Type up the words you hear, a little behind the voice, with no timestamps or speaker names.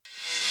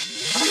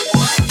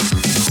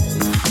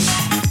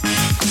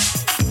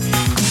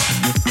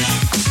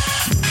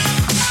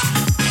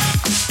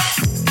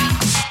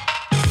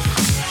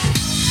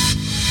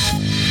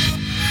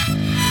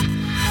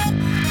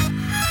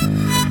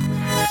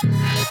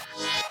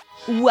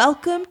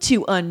Welcome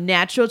to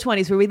Unnatural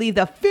 20s, where we leave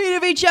the fate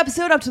of each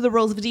episode up to the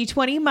rolls of a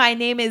D20. My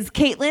name is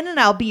Caitlin, and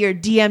I'll be your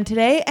DM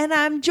today, and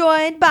I'm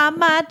joined by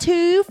my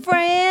two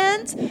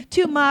friends.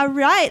 To my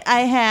right,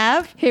 I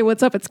have... Hey,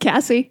 what's up? It's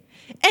Cassie.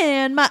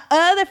 And my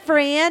other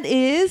friend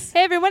is...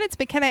 Hey everyone, it's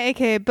McKenna,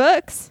 aka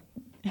Books.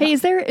 Hey,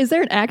 is there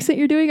an accent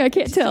you're doing? I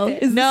can't tell.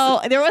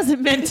 No, there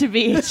wasn't meant to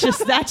be. It's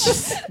just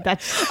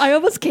that's. I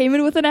almost came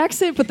in with an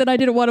accent, but then I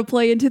didn't want to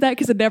play into that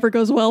because it never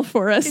goes well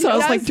for us. So I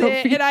was like,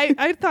 don't be. And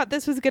I thought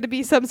this was going to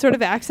be some sort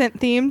of accent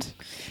themed.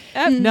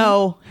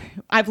 No,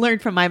 I've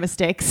learned from my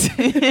mistakes.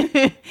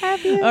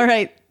 Have you? All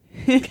right.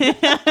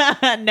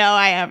 No,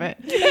 I haven't.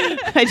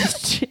 I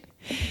just.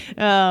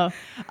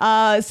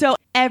 So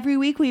every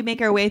week we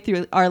make our way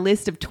through our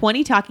list of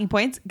 20 talking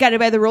points guided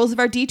by the rolls of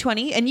our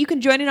D20, and you can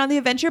join in on the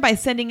adventure by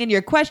sending in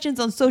your questions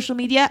on social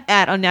media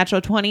at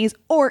Unnatural20s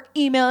or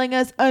emailing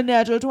us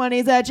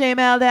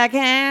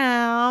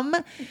unnatural20s@gmail.com.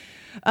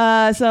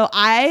 So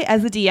I,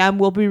 as a DM,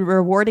 will be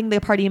rewarding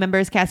the party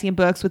members, Cassie and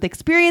Books, with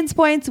experience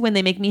points when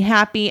they make me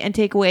happy and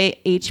take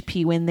away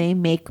HP when they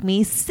make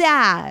me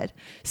sad.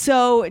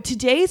 So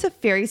today is a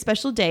very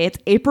special day. It's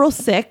April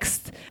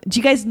 6th. Do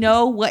you guys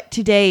know what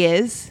today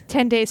is?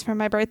 10 days from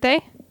my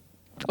birthday.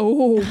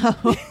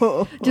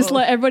 Oh, just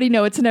let everybody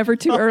know it's never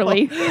too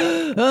early.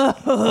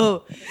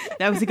 Oh,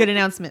 that was a good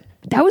announcement.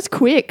 That was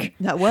quick.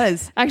 That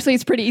was. Actually,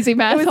 it's pretty easy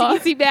math. It was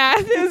easy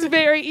math. It was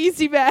very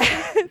easy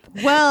math.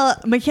 Well,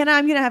 McKenna,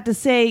 I'm going to have to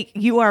say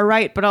you are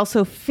right, but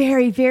also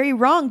very, very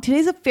wrong.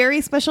 Today's a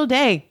very special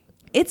day.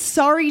 It's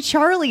Sorry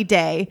Charlie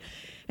Day.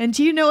 And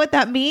do you know what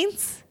that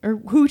means? Or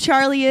who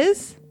Charlie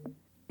is?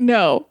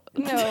 No.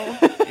 No.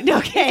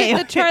 Okay.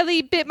 The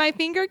Charlie bit my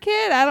finger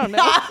kid? I don't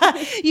know.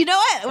 You know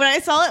what? When I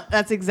saw it,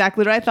 that's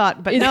exactly what I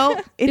thought. But no,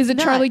 it's Is it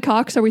not. Charlie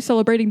Cox? Are we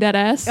celebrating that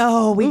ass?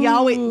 Oh, we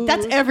always.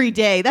 That's every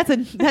day. That's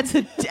a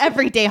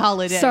everyday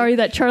holiday. Sorry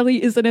that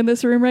Charlie isn't in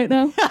this room right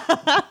now.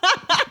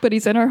 But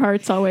he's in our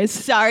hearts always.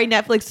 Sorry,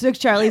 Netflix took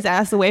Charlie's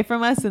ass away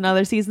from us in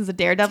other seasons of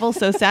Daredevil.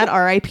 So sad.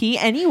 R.I.P.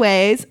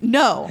 Anyways,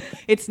 no,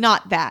 it's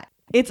not that.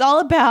 It's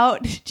all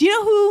about. Do you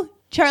know who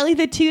Charlie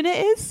the Tuna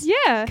is?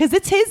 Yeah. Because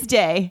it's his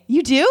day.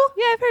 You do?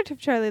 Yeah, I've heard of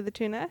Charlie the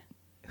Tuna.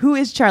 Who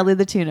is Charlie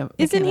the Tuna?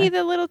 Isn't McKenna? he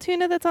the little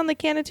tuna that's on the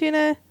can of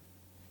tuna?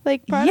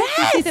 Like, product?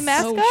 Is he the Yes!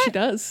 mascot? Oh, she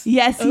does.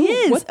 Yes, he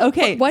is. What?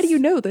 Okay. Why do you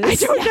know this? I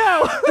don't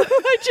know.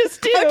 I just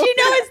do. How do you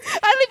know his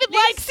I don't even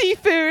like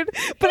seafood,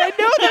 but I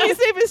know that his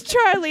name is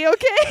Charlie,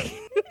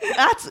 okay?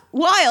 That's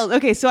wild.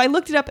 Okay, so I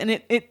looked it up, and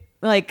it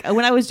like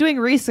when I was doing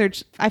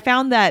research, I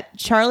found that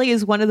Charlie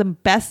is one of the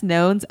best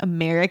known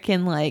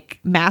American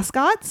like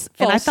mascots.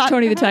 False. And I thought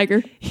Tony the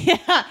Tiger.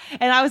 Yeah,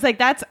 and I was like,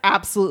 that's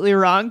absolutely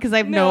wrong because I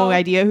have no No.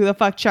 idea who the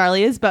fuck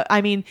Charlie is. But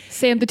I mean,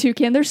 Sam the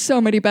Toucan. There's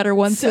so many better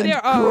ones. so than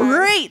there are.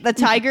 great. The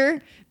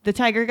tiger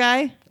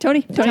guy.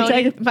 Tony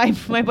Tiger.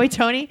 My boy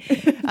Tony.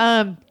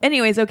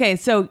 Anyways, okay,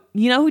 so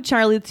you know who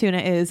Charlie the Tuna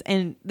is,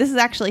 and this is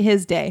actually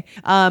his day.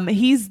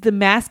 He's the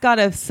mascot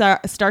of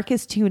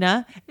Starkist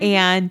Tuna,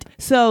 and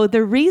so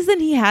the reason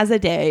he has a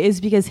day is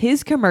because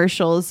his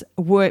commercials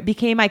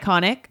became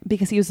iconic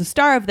because he was the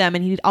star of them,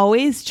 and he'd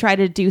always try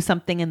to do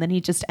something, and then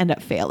he'd just end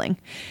up failing.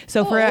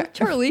 So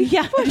Charlie.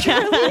 yeah, Sorry,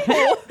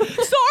 I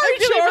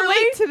really Charlie.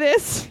 relate to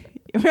this.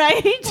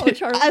 Right? Oh,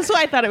 Charlie. That's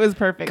why I thought it was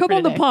perfect. Come for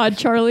on the today. pod,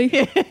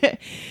 Charlie.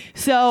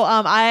 So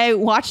I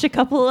watched a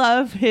couple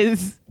of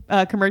his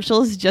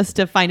commercials just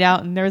to find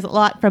out, and there was a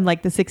lot from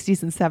like the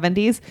 60s and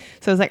 70s.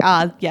 So I was like,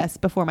 yes,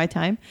 before my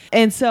time.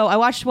 And so I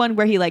watched one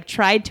where he like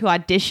tried to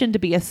audition to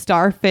be a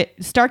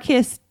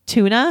Starkist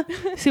Tuna.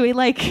 So he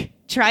like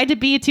tried to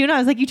be a tuna. I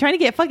was like, you trying to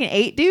get fucking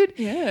 8, dude?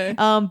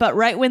 Yeah. But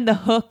right when the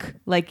hook,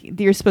 like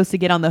you're supposed to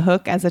get on the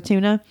hook as a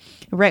tuna,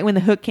 right when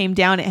the hook came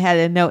down, it had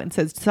a note and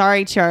says,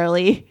 "Sorry,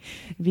 Charlie,"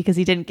 because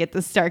he didn't get the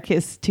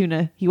Starkist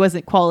Tuna. He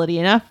wasn't quality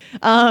enough.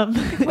 But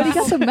he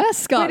got the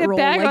mascot Way to role.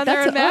 bag Like, on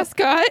their that's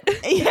mascot.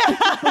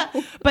 Yeah.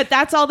 But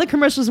that's all the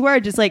commercials were.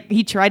 Just like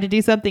he tried to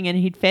do something and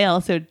he'd fail.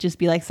 So it'd just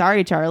be like,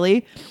 "Sorry,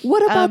 Charlie."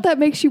 What about that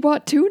makes you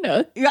want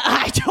tuna?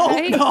 I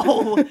don't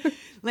know.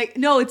 Like,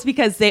 no, it's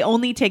because they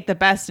only take the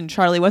best and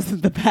Charlie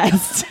wasn't the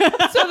best.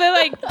 So they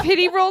like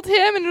pity rolled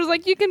him and was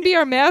like, you can be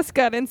our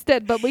mascot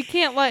instead, but we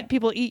can't let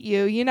people eat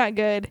you. You're not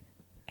good.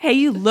 Hey,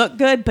 you look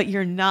good, but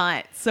you're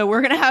not. So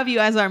we're going to have you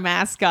as our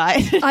mascot.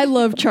 I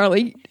love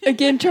Charlie.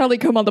 Again, Charlie,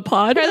 come on the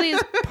pod. Charlie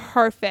is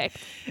perfect.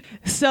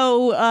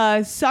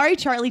 So, Sorry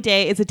Charlie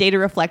Day is a day to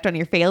reflect on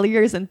your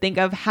failures and think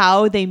of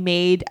how they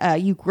made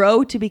you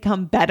grow to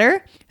become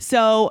better.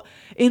 So,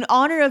 in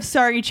honor of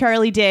Sorry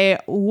Charlie Day,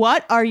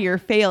 what are your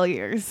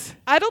failures?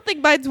 I don't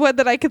think mine's one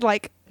that I could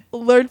like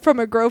learn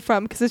from or grow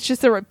from because it's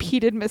just a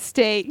repeated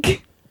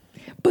mistake.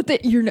 But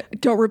that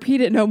don't repeat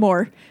it no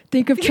more.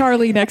 Think of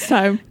Charlie next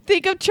time.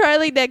 Think of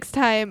Charlie next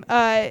time.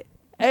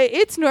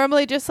 It's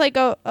normally just like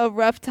a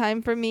rough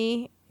time for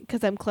me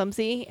because I'm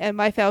clumsy, and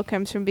my fail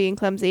comes from being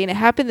clumsy. And it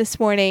happened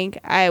this morning.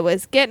 I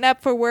was getting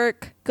up for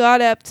work,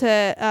 got up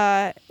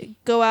to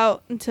go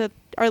out into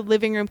our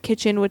living room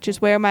kitchen, which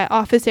is where my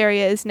office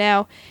area is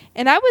now.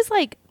 And I was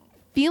like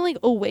feeling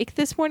awake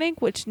this morning,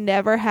 which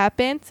never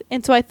happens.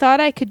 And so I thought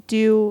I could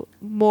do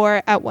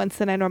more at once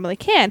than I normally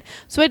can.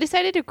 So I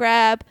decided to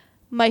grab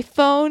my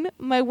phone,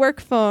 my work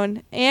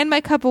phone, and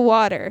my cup of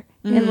water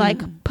and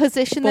like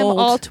position them Bold.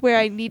 all to where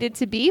I needed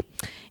to be.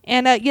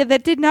 And yeah,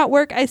 that did not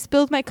work. I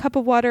spilled my cup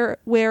of water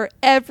where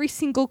every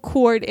single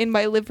cord in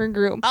my living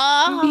room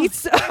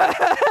meets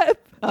up.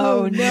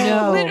 Oh,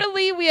 no.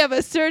 Literally, we have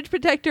a surge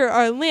protector.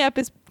 Our lamp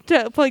is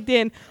plugged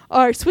in.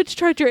 Our switch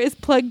charger is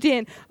plugged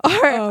in. Our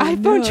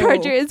iPhone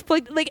charger is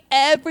plugged in. Like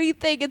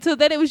everything. And so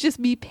then it was just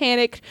me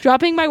panicked,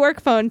 dropping my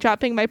work phone,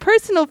 dropping my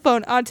personal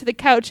phone onto the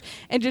couch,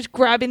 and just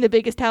grabbing the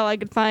biggest towel I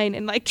could find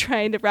and like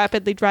trying to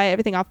rapidly dry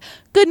everything off.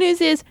 Good news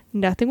is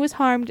nothing was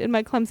harmed in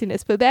my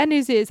clumsiness. But bad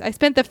news is I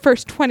spent the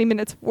first 20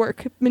 minutes of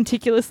work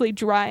meticulously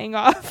drying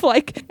off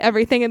like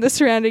everything in the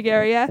surrounding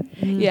area.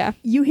 Yeah.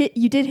 You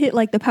did hit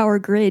like the power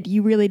grid.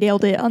 You really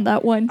nailed it on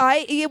that one.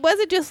 It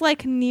wasn't just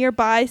like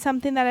nearby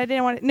something that I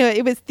didn't want to. No,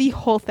 it was the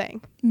whole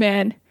thing.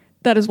 Man,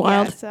 that is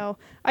wild. Yeah, so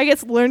I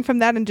guess learn from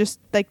that and just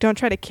like don't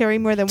try to carry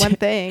more than one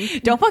thing.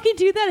 Don't fucking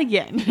do that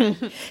again.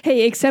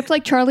 Hey, except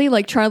like Charlie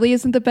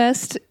isn't the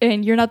best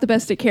and you're not the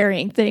best at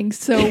carrying things.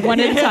 So one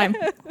at a time.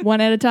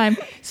 One at a time.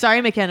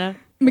 Sorry, McKenna.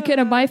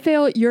 McKenna, my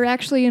fail you're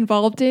actually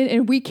involved in,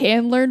 and we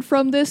can learn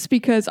from this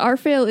because our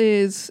fail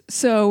is,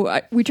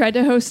 we tried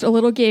to host a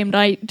little game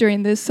night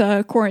during this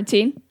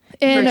quarantine.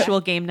 And Virtual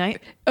game night.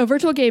 a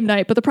virtual game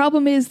night, but the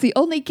problem is the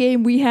only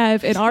game we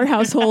have in our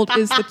household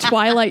is the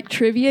Twilight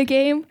trivia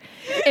game,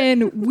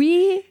 and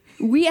we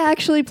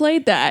actually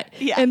played that.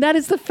 Yeah. And that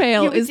is the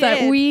fail, Yeah, we is that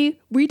did.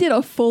 we did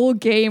a full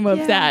game of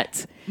Yeah.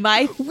 that.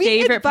 My We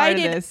favorite part of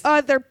invited this.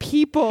 other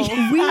people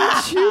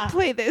to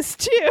play this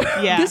too.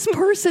 Yeah. This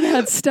person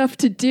had stuff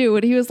to do,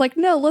 and he was like,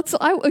 "No,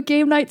 a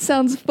game night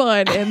sounds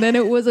fun." And then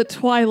it was a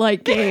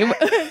Twilight game.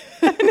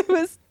 And it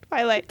was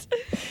Twilight.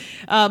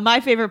 My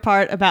favorite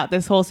part about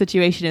this whole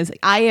situation is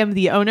I am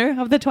the owner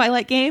of the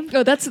Twilight game.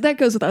 Oh, that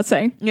goes without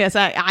saying. Yes,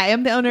 I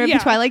am the owner of Yeah.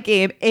 the Twilight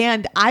game,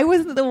 and I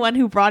wasn't the one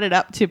who brought it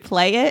up to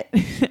play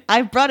it.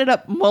 I've brought it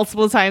up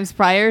multiple times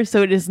prior,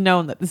 so it is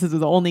known that this is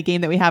the only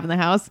game that we have in the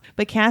house.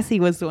 But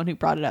Cassie was the one who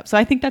brought it up, so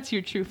I think that's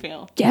your true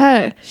fail.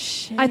 Yeah.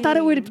 I thought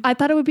it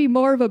would be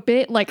more of a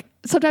bit. Like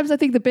sometimes I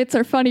think the bits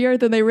are funnier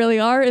than they really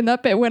are, and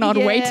that bit went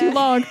on way Yeah. too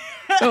long.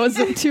 It was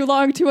too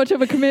long, too much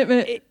of a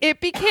commitment.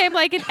 It became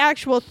like an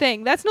actual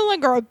thing. That's no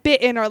longer a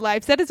bit in our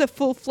lives. That is a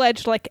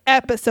full-fledged like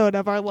episode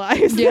of our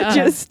lives Yeah. that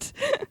just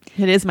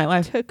It is my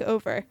life. took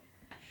over.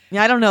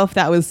 Yeah, I don't know if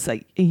that was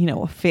like,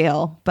 a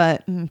fail,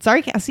 but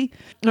sorry, Cassie.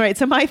 All right,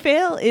 so my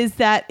fail is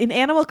that in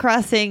Animal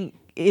Crossing,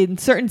 in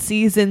certain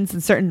seasons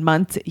and certain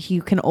months,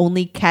 you can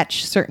only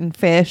catch certain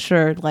fish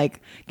or like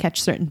catch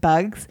certain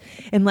bugs.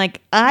 And like,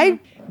 I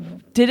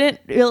didn't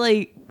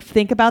really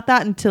think about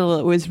that until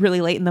it was really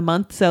late in the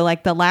month. So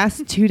like the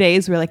last 2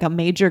 days were like a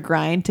major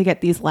grind to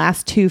get these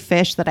last 2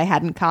 fish that I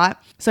hadn't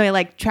caught. So I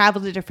like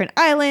traveled to different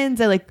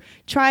islands. I like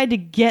tried to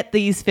get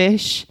these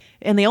fish,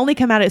 and they only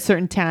come out at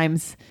certain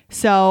times.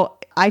 So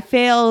I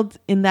failed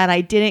in that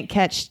I didn't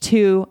catch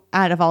 2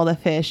 out of all the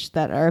fish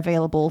that are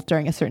available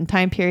during a certain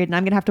time period. And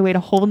I'm going to have to wait a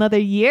whole nother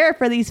year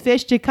for these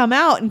fish to come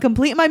out and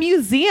complete my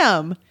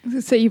museum.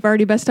 So you've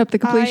already messed up the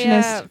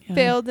completionist. I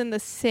failed in the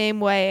same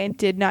way and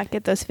did not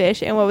get those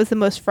fish. And what was the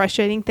most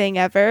frustrating thing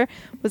ever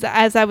was that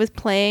as I was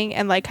playing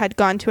and like had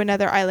gone to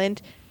another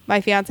island, my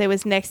fiance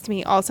was next to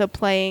me also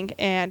playing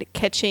and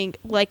catching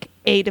like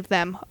 8 of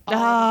them. all in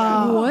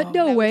a row. What?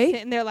 No I was way.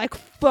 sitting there like,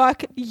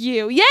 fuck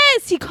you.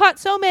 Yes, he caught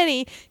so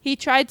many. He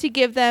tried to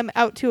give them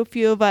out to a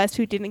few of us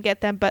who didn't get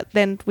them, but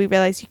then we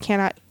realized you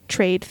cannot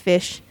trade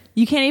fish.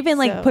 You can't even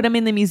like So- put them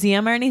in the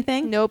museum or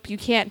anything? Nope, you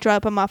can't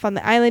drop them off on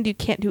the island. You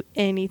can't do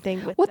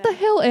anything with What them. the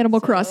hell,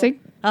 Animal Crossing?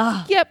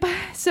 Ah. Yep.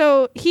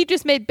 So he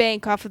just made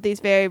bank off of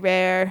these very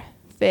rare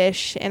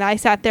fish, and I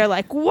sat there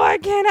like, why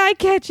can't I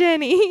catch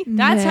any?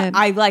 That's how Man.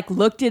 I like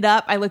looked it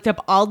up. I looked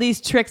up all these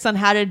tricks on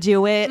how to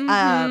do it.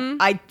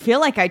 I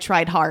feel like I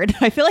tried hard.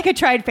 I feel like I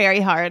tried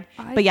very hard.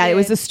 I But yeah, it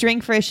was did. the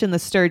stringfish and the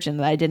sturgeon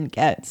that I didn't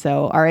get.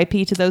 So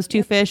RIP to those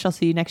 2 fish. I'll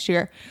see you next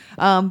year.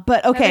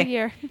 But okay. Another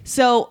year.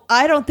 So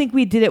I don't think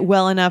we did it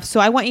well enough. So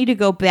I want you to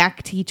go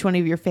back to each one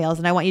of your fails,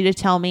 and I want you to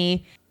tell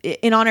me,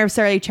 in honor of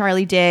Sarah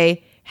Charlie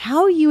Day,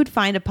 how you would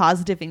find a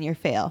positive in your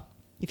fail.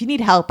 If you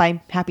need help,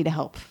 I'm happy to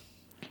help.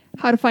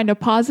 How to find a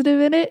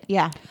positive in it?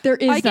 Yeah. There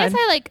is I guess none.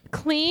 I like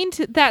cleaned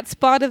that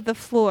spot of the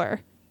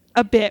floor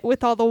a bit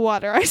with all the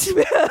water I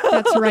spilled.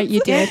 That's right, you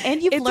did.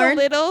 And you've It's learned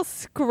a little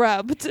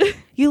scrubbed.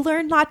 you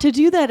learned not to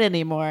do that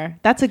anymore.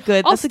 That's a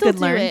good I'll that's a still good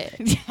do learn.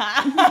 it.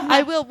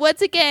 I will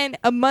once again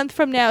a month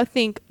from now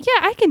think, yeah,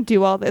 I can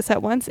do all this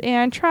at once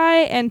and try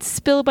and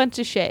spill a bunch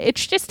of shit.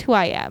 It's just who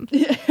I am.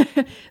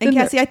 And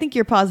Cassie, I think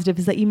your positive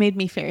is that you made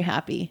me very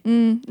happy.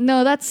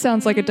 No, that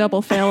sounds like a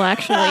double fail,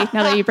 actually,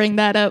 now that you bring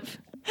that up.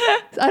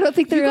 I don't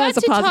think You there got is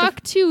a to positive.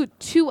 talk to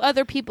 2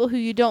 other people who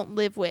you don't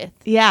live with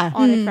Yeah.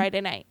 on a Friday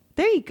night.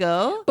 There you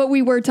go. But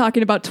we were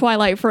talking about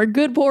Twilight for a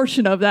good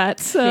portion of that.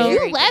 So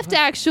You left,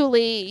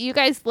 actually. You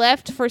guys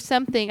left for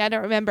something. I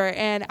don't remember.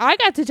 And I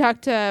got to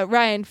talk to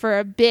Ryan for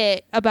a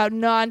bit about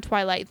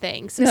non-Twilight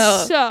things.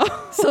 No.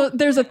 So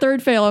there's a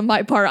third fail on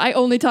my part. I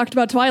only talked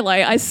about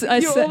Twilight. I you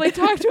said, only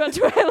talked about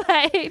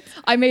Twilight.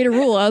 I made a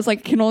rule. I was like,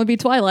 it can only be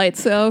Twilight.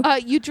 So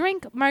You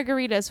drink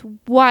margaritas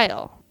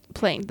while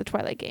playing the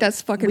Twilight game.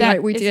 that's fucking That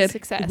right. We is a did.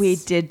 success. We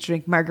did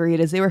drink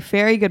margaritas. They were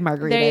very good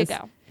margaritas. There you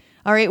go.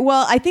 All right.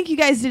 Well, I think you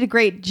guys did a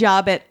great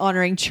job at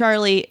honoring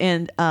Charlie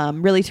and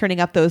really turning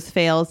up those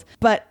fails.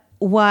 But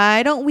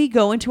why don't we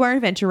go into our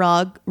adventure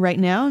log right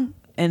now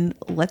and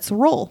let's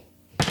roll.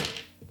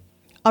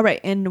 All right.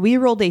 And we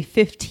rolled a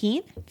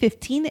 15.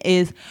 15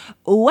 is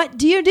what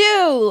do you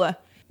do?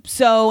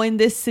 So in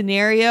this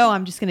scenario,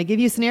 I'm just going to give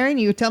you a scenario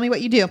and you tell me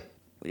what you do.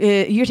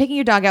 You're taking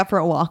your dog out for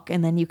a walk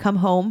and then you come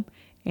home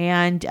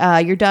and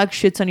your dog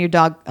shits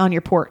on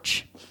your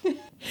porch.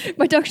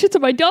 My dog shits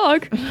on my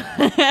dog.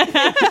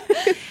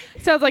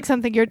 Sounds like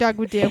something your dog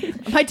would do.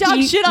 My dog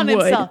He shit on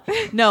would.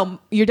 himself. No,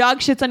 your dog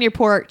shits on your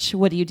porch.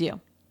 What do you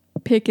do?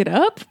 Pick it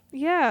up.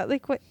 Yeah,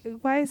 like what?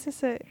 Why is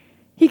this a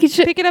He can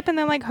shit. pick it up and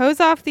then like hose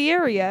off the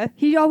area?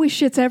 He always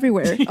shits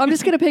everywhere. I'm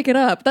just gonna pick it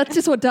up. That's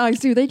just what dogs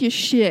do. They just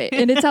shit,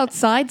 and it's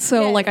outside,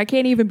 so Yeah. like I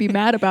can't even be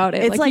mad about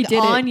it. It's he like did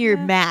on it. your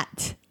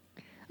mat.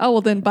 Oh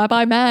well, then bye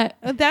bye Matt.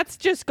 That's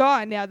just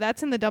gone now.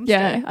 That's in the dumpster.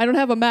 Yeah, I don't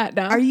have a mat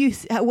now. Are you?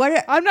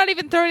 What? I'm not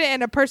even throwing it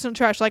in a personal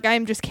trash. Like I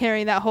am just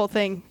carrying that whole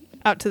thing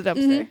out to the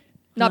dumpster.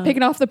 Not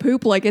picking off the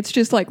poop. Like it's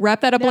just like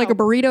wrap that up No. like a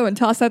burrito and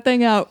toss that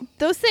thing out.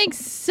 Those things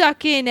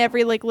suck in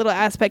every like little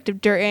aspect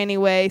of dirt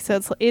anyway. So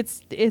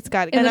it's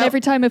got to And go. then every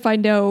time if I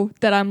know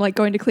that I'm like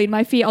going to clean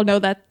my feet, I'll know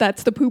that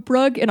that's the poop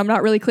rug, and I'm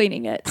not really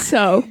cleaning it.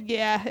 So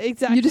Yeah,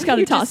 exactly. You just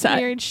gotta You're toss that.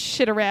 smearing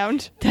shit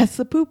around. That's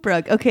the poop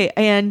rug. Okay.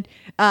 And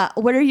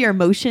what are your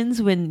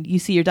emotions when you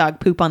see your dog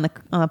poop on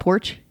the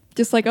porch?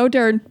 just like, oh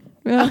darn,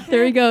 well,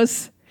 there he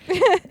goes.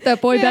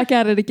 That boy back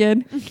at it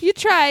again. You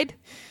tried.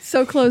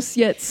 So close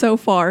yet so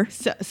far.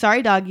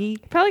 Sorry, doggy.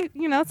 Probably,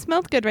 it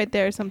smelled good right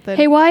there or something.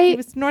 Hey, why? It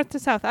was north to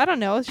south. I don't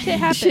know. Shit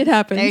happens. Shit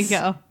happens. There you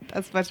go.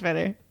 That's much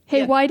better. Hey,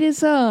 Yeah.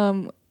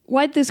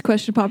 why'd this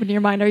question pop into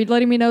your mind? Are you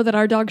letting me know that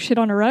our dog shit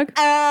on a rug?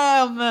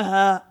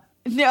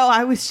 No,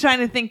 I was trying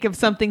to think of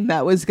something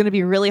that was going to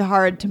be really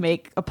hard to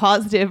make a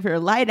positive or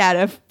light out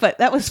of, but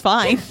that was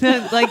fine.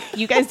 Like,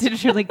 you guys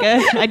did really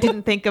good. I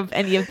didn't think of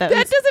any of those.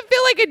 That doesn't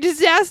feel like a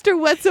disaster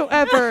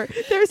whatsoever.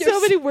 There's so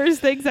many worse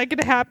things that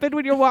could happen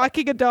when you're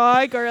walking a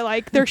dog or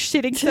like they're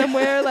shitting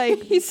somewhere.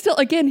 Like He's still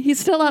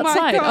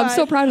outside. I'm God.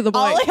 so proud of the boy.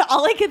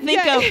 All I could think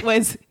Yeah. of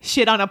was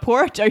shit on a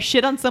porch or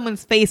shit on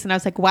someone's face. And I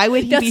was like, why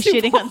would he be That's too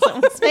shitting on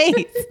someone's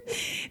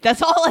face?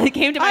 That's all that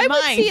came to my I would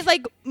mind. see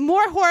like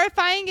more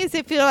horrifying is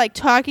if you're like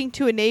talking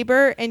to a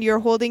neighbor and you're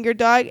holding your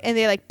dog and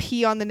they like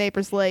pee on the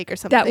neighbor's leg or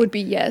something. That would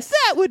be yes.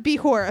 That would be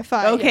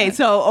horrifying.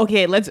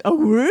 Okay, let's.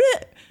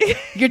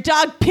 Your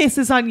dog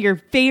pisses on your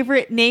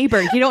favorite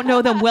neighbor. You don't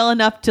know them well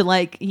enough to be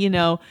like, in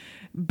the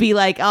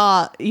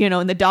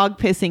dog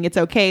pissing, it's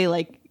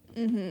okay,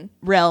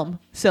 realm.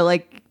 So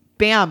like,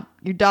 bam,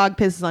 your dog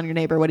pisses on your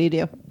neighbor. What do you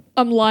do?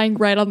 I'm lying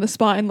right on the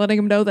spot and letting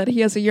him know that he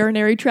has a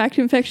urinary tract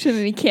infection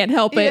and he can't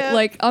help it. Yeah.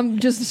 Like I'm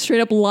just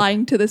straight up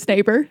lying to this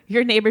neighbor.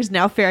 Your neighbor's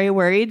now very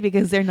worried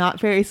because they're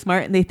not very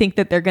smart and they think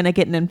that they're going to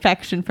get an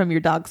infection from your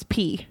dog's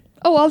pee.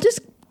 Oh, I'll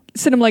just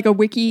send him like a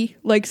wiki,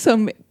 like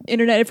some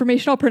internet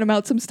information. I'll print him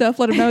out some stuff,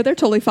 let him know they're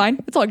totally fine.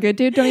 It's all good,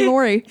 dude. Don't even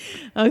worry.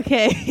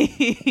 Okay.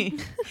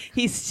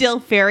 He's still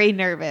very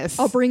nervous.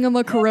 I'll bring him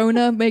a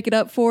Corona, make it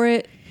up for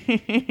it.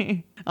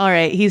 All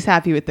right. He's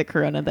happy with the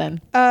Corona then.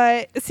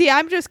 See,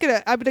 I'm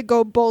gonna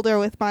go bolder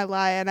with my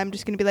lie, and I'm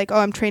just gonna be like, oh,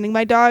 I'm training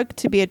my dog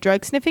to be a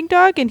drug sniffing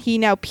dog, and he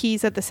now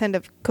pees at the scent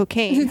of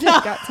cocaine. You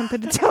got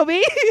something to tell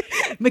me?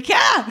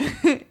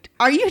 McKenna,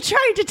 are you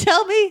trying to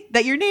tell me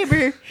that your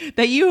neighbor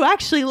that you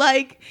actually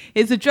like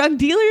is a drug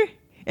dealer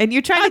and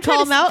you're trying I'm to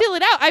call him out? fill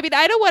it out. I mean,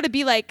 I don't want to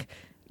be like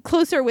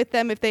closer with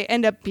them if they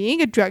end up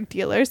being a drug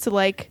dealer. So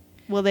like,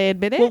 will they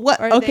admit it? Well, what-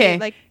 Are okay. they,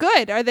 like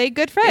good? Are they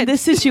good friends? In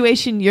this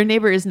situation, your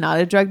neighbor is not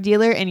a drug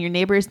dealer and your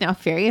neighbor is now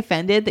very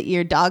offended that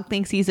your dog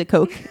thinks he's a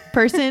coke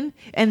person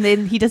and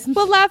then he doesn't.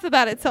 We'll laugh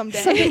about it someday.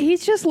 Someday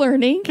he's just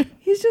learning.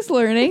 He's just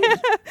learning.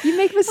 You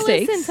make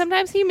mistakes. Listen,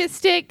 sometimes he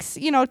mistakes,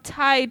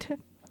 Tide,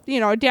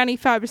 Downy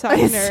fiber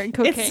softener and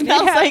cocaine. It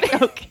smells Yeah. like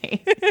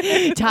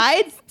cocaine.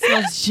 Tide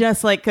smells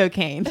just like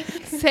cocaine.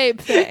 Same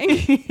thing.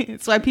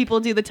 It's why people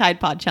do the Tide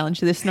Pod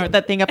challenge. They snort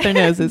that thing up their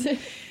noses.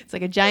 It's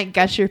like a giant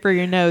gusher for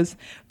your nose.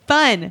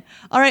 Fun.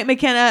 All right,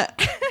 McKenna,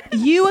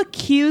 you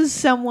accuse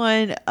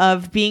someone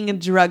of being a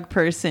drug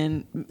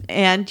person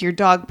and your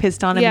dog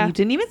pissed on him Yeah. and you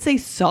didn't even say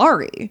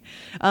sorry.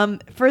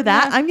 For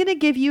that, Yeah. I'm going to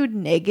give you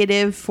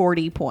negative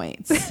 40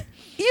 points.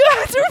 You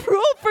have to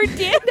roll for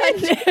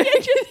damage. You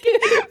can't just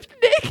get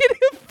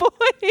negative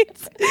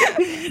points.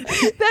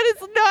 That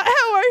is not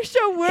how our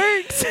show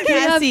works. We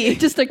have Cassie.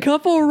 just a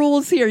couple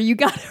rules here. You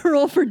got to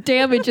roll for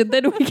damage, and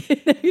then we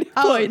get negative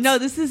Oh, points. no,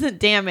 this isn't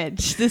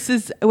damage. This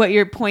is what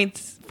your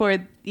points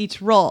for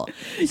each roll.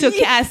 So,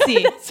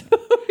 Cassie. That's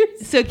what we're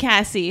So,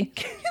 Cassie.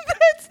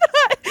 That's not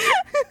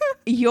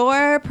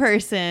your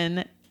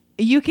person,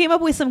 you came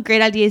up with some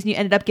great ideas and you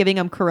ended up giving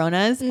them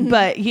Coronas.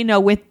 But,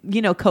 with,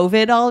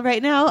 COVID all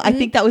right now, I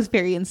think that was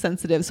very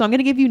insensitive. So I'm going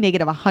to give you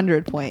negative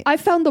 100 points. I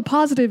found the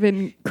positive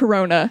in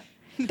Corona.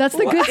 That's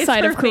the good It's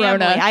side for of Corona.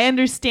 family. I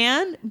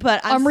understand,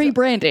 but I'm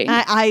rebranding.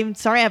 I'm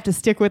sorry I have to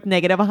stick with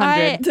negative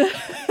 100.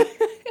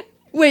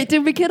 Wait,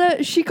 did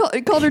McKenna, she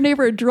called her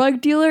neighbor a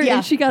drug dealer Yeah.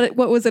 and she got it,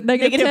 what was it,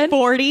 negative 10?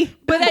 40.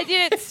 But I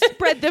didn't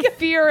spread the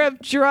fear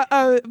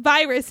of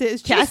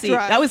viruses. Just Cassie,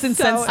 drugs, that was so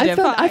insensitive. it's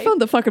I fine.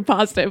 found the fucking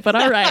positive, but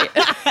all right.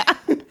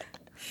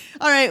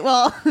 All right,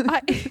 well,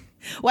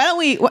 why don't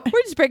we... We're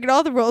just breaking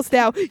all the rules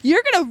now.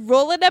 You're gonna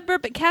roll a number,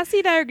 but Cassie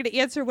and I are gonna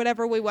answer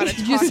whatever we want to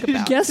talk Just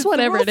about. guess 'Cause the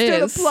whatever rules it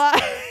don't is.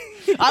 apply.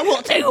 I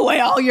will take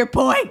away all your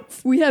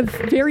points. We have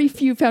very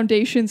few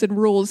foundations and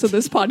rules of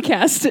this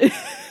podcast,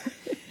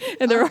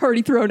 and they're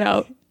already thrown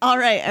out. All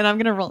right, and I'm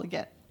going to roll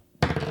again.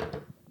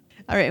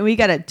 All right, and we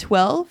got a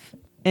 12,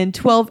 and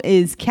 12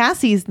 is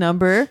Cassie's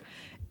number.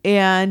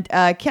 And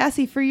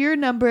Cassie, for your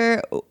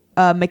number,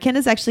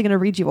 McKenna's actually going to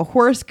read you a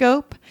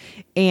horoscope,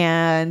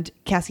 and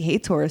Cassie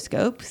hates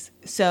horoscopes,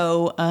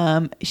 so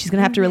she's going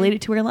to have to relate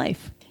it to her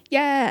life.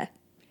 Yeah.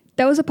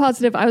 That was a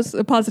positive. I was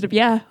a positive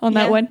on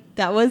that one.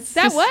 That was.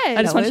 That was.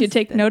 I just want you to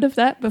take note of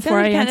that before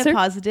I kind answer. of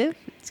positive.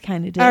 It's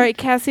kind of All right,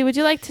 Cassie, would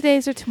you like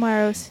today's or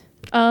tomorrow's?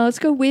 Let's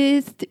go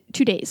with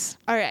 2 days.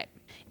 All right.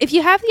 If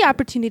you have the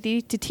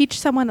opportunity to teach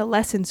someone a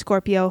lesson,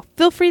 Scorpio,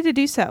 feel free to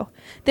do so.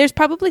 There's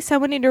probably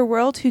someone in your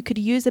world who could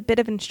use a bit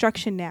of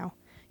instruction now.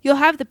 You'll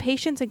have the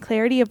patience and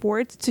clarity of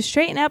words to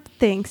straighten up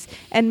things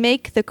and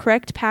make the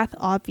correct path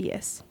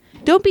obvious.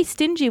 Don't be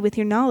stingy with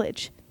your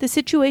knowledge. The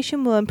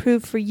situation will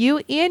improve for you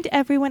and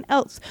everyone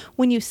else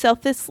when you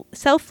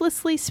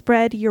selflessly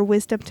spread your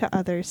wisdom to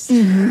others.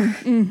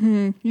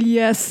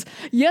 Yes.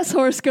 Yes,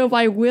 horoscope,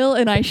 I will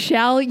and I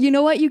shall. You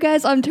know what, you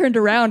guys? I'm turned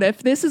around. If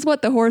this is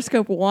what the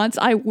horoscope wants,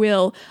 I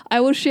will. I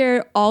will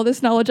share all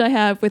this knowledge I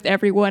have with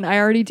everyone. I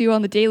already do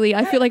on the daily.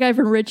 I feel like I've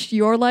enriched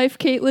your life,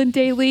 Caitlin,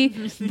 daily.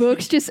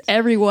 Books, just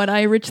everyone.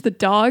 I enriched the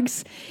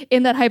dogs.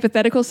 In that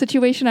hypothetical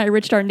situation, I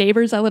enriched our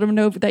neighbors. I let them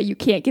know that you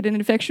can't get an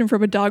infection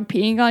from a dog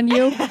peeing on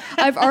you.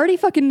 I've already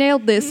fucking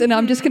nailed this, and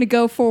I'm just going to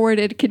go forward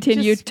and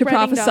continue Just to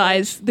spreading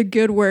prophesize the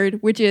good word,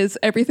 which is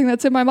everything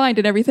that's in my mind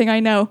and everything I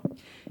know.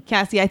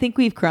 Cassie, I think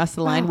we've crossed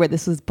the line where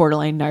this was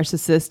borderline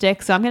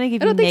narcissistic, so I'm going to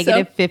give I you don't think so.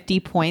 negative 50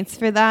 points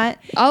for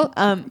that.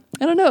 I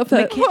don't know if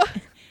that...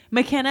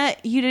 McKenna,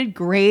 you did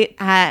great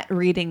at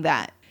reading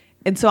that,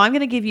 and so I'm going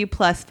to give you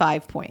plus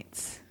 5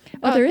 points.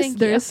 Oh, there thank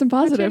you. is some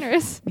How positive.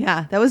 generous.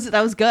 Yeah, that was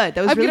good.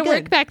 That was I'm really going to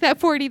good. work back that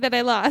 40 that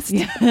I lost.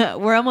 Yeah,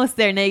 we're almost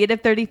there. Negative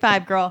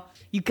 35, girl.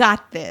 You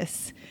got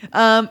this.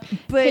 But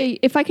Hey,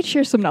 if I could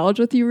share some knowledge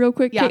with you real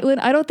quick, Yeah. Caitlin,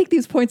 I don't think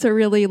these points are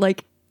really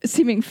like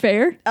seeming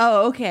fair.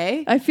 oh,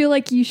 okay. I feel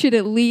like you should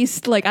at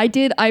least like I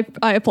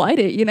applied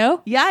it, you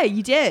know? Yeah,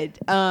 you did.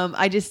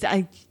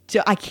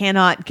 I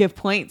cannot give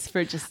points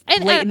for just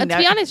And blatant. to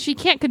be honest, she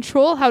can't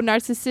control how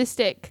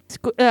narcissistic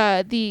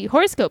the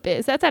horoscope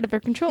is. That's out of her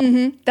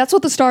control. That's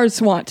what the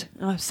stars want.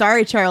 Oh,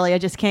 sorry, Charlie. I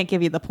just can't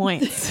give you the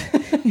points.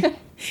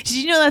 Did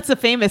you know that's a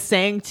famous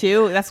saying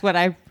too? That's what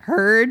I've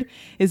heard.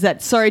 Is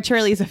that "Sorry,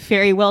 Charlie" is a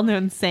very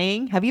well-known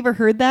saying. Have you ever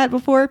heard that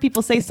before?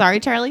 People say "Sorry,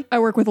 Charlie." I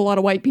work with a lot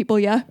of white people,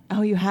 yeah.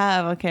 Oh, you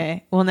have.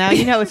 Okay. Well, now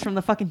you know it's from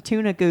the fucking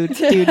tuna good,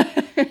 dude.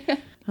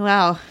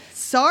 Wow.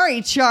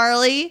 Sorry,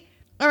 Charlie.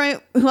 All right.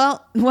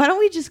 Well, why don't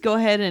we just go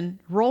ahead and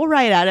roll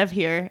right out of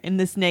here in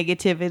this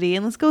negativity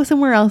and let's go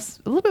somewhere else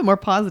a little bit more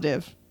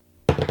positive.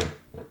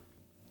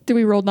 Do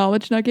we roll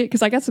knowledge nugget?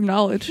 Because I got some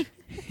knowledge.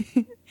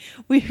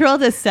 We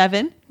rolled a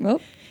 7. Well,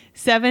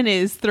 7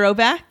 is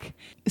throwback.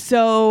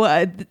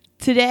 So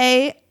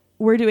today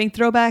we're doing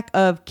throwback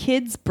of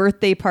kids'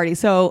 birthday parties.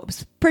 So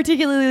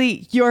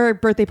particularly your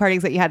birthday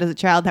parties that you had as a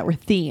child that were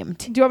themed.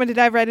 Do you want me to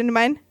dive right into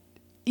mine?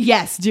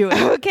 Yes, do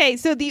it. Okay,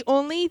 so the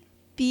only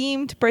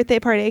themed birthday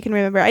party I can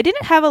remember. I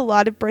didn't have a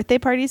lot of birthday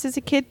parties as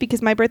a kid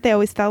because my birthday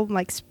always fell in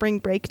like spring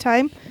break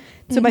time.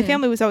 So my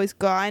family was always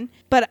gone.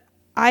 But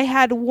I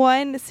had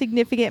one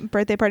significant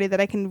birthday party that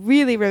I can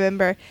really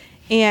remember.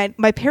 And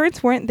my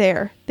parents weren't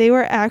there. They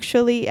were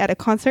actually at a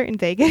concert in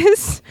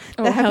Vegas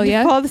Oh, that hell happened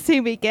yeah. to fall the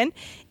same weekend.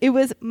 It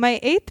was my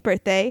 8th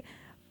birthday.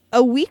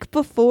 A week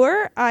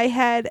before, I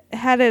had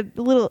a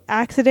little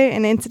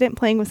an incident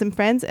playing with some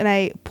friends, and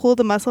I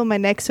pulled a muscle in my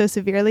neck so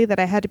severely that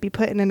I had to be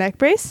put in a neck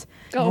brace.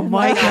 oh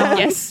my God.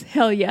 Yes.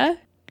 Hell yeah.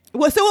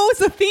 Well, so what was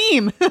the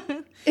theme?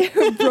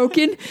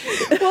 Broken.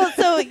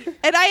 Well,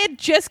 and I had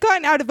just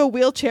gotten out of a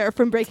wheelchair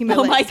from breaking my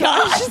Oh leg. my So I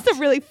was God. just a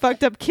really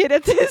fucked up kid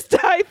at this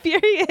time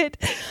period.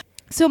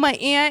 So my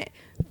aunt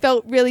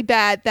felt really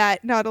bad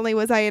that not only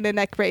was I in a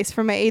neck brace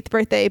for my 8th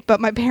birthday, but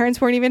my parents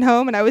weren't even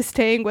home and I was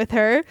staying with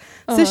her.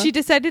 So she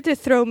decided to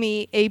throw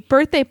me a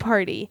birthday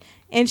party,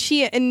 and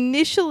she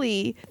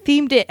initially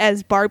themed it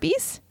as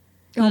Barbies.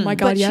 Oh my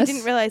God, But yes. she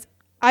didn't realize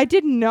I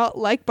did not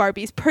like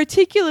Barbies,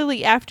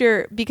 particularly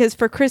because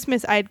for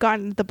Christmas I had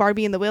gotten the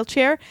Barbie in the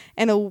wheelchair,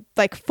 and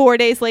like 4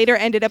 days later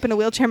ended up in a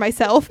wheelchair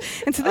myself,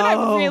 and so then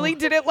I really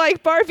didn't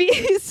like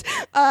Barbies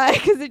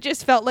because it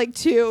just felt like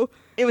too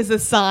It was a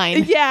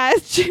sign. Yeah,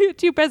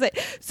 too present.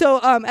 So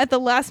at the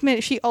last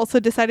minute, she also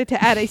decided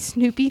to add a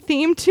Snoopy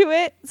theme to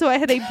it. So I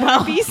had a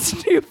Barbie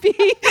Snoopy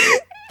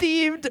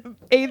themed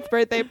 8th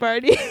birthday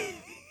party.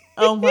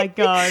 Oh my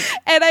God.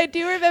 And I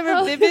do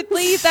remember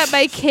vividly that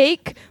my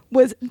cake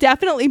was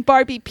definitely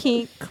Barbie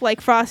pink, like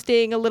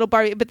frosting, a little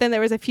Barbie, but then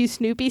there was a few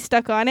Snoopy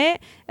stuck on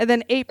it, and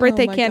then 8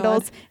 birthday my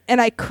candles, God.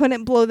 and I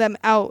couldn't blow them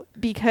out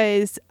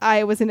because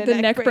I was in a The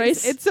neck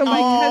brace? And so my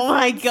Oh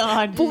my cousins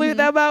God. blew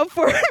them out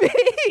for me.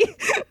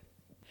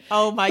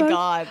 Oh my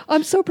God.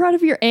 I'm so proud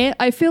of your aunt.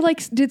 I feel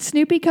like, did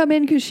Snoopy come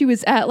in because she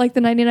was at like the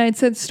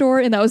 99-cent store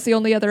and that was the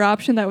only other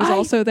option that was I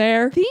also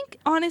there? I think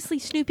honestly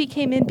Snoopy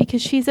came in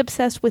because she's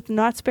obsessed with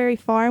Knott's Berry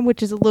Farm,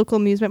 which is a local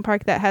amusement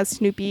park that has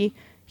Snoopy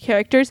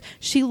characters.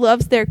 She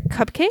loves their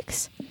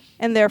cupcakes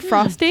and their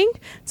frosting.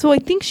 So I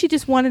think she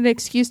just wanted an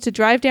excuse to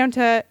drive down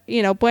to,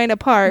 Buena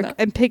Park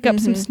and pick up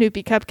some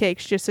Snoopy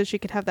cupcakes just so she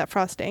could have that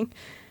frosting.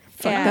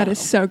 Fuck, Yeah. that is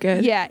so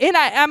good. Yeah.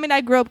 And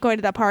I grew up going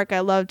to that park. I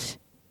loved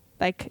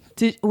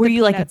Were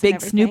you like a peanuts and big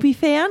everything. Snoopy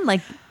fan? Like,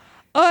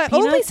 only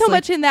Peanuts, so like-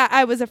 much in that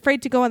I was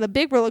afraid to go on the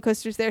big roller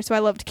coasters there, so I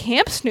loved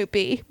Camp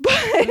Snoopy. But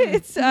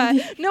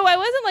no, I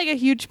wasn't like a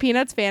huge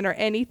Peanuts fan or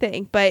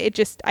anything. But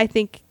I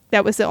think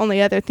that was the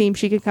only other theme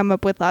she could come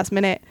up with last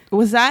minute.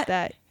 was that,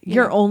 That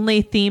your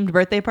only themed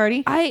birthday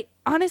party? I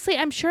honestly,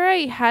 I'm sure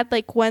I had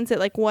like ones at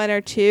like 1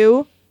 or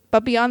 2,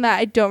 but beyond that,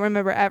 I don't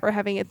remember ever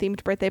having a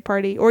themed birthday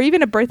party or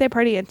even a birthday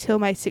party until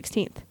my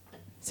 16th.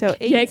 So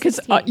 8, Yeah, because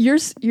 16.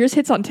 yours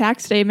hits on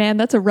tax day, man.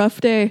 That's a rough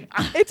day.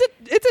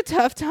 It's a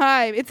tough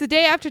time. It's the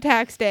day after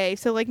tax day,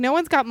 so like no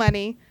one's got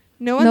money.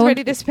 No one's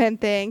ready to spend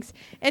things.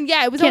 And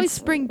yeah, it was always Kids-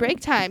 spring break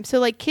time. So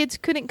like kids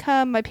couldn't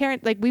come. My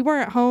parents, like we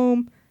weren't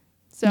home.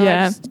 So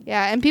Yeah.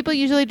 and people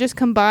usually just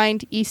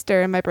combined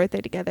Easter and my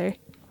birthday together.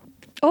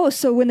 Oh,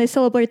 so when they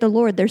celebrate the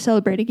Lord, they're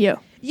celebrating you.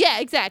 Yeah,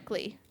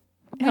 exactly.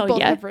 Hell Both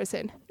yeah. have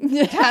risen.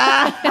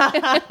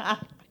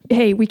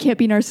 Hey, we can't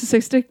be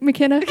narcissistic,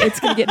 McKenna. It's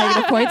going to get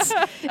negative points.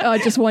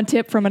 Just one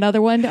tip from another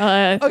one.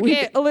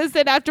 Okay,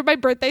 listen, after my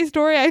birthday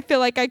story, I feel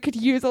like I could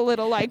use a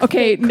little like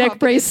Okay, fake neck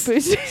brace.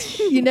 confidence boost.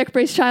 You neck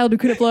brace child who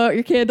couldn't blow out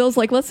your candles.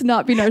 Like, let's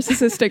not be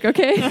narcissistic,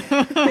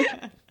 okay?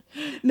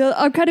 No,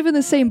 I'm kind of in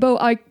the same boat.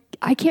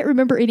 I can't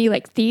remember any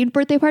like themed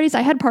birthday parties.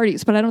 I had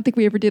parties, but I don't think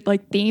we ever did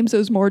like themes. It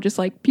was more just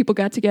like people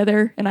got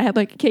together and I had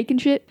like cake and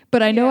shit.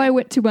 But I know Yeah. I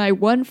went to my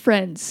one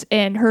friend's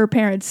and her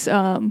parents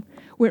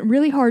went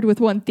really hard with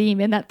one theme,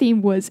 and that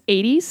theme was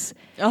 80s.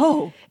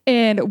 Oh.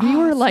 And we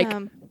were like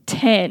Awesome.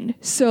 10.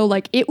 So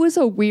like it was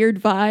a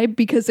weird vibe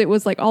because it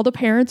was like all the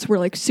parents were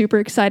like super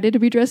excited to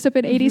be dressed up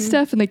in 80s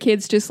stuff, and the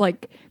kids just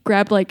like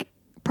grabbed like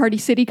Party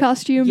City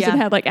costumes Yeah.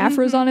 and had like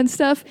afros on and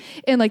stuff.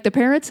 And like the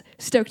parents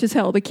stoked as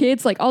hell. The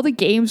kids, like all the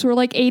games were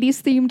like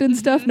 80s themed and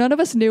stuff. None of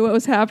us knew what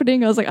was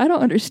happening. I was like, I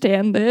don't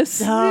understand this.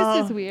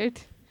 This is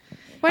weird.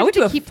 Why I went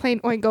did you to a keep playing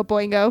Oingo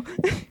Boingo?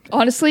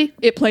 Honestly,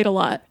 it played a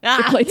lot.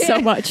 It played so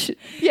much.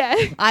 Yeah.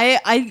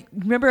 I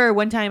remember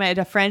one time I had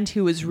a friend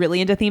who was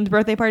really into themed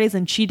birthday parties,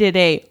 and she did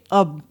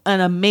an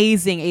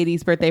amazing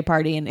 80s birthday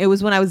party. And it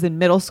was when I was in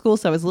middle school,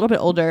 so I was a little bit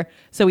older.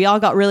 So we all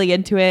got really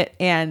into it,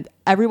 and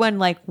everyone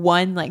like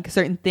won like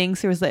certain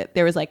things. There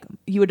was like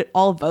you would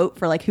all vote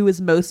for like who was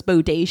most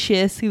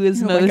bodacious, who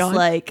was Oh my most God.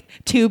 like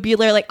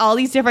tubular, like all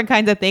these different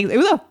kinds of things. It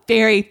was a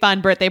very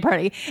fun birthday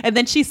party. And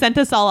then she sent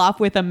us all off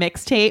with a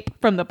mixtape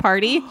from the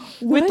party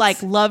with What?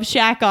 like Love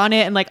Shack on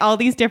it and like all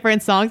these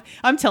different songs.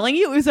 I'm telling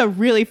you, it was a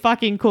really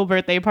fucking cool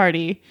birthday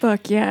party.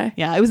 Fuck yeah.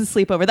 Yeah, it was a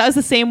sleepover. That was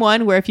the same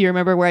one where, if you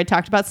remember, where I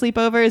talked about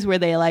sleepovers, where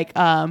they like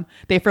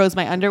they froze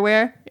my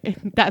underwear.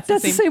 That's the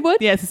same one?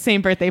 Yeah, it's the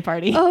same birthday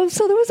party. Oh,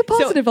 so there was a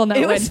positive on that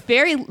it one. was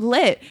very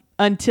lit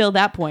until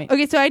that point.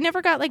 Okay, so I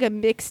never got like a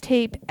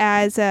mixtape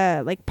as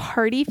a like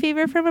party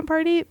favor from a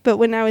party, but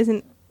when I was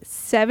in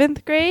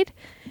 7th grade,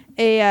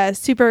 a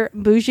super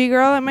bougie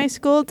girl at my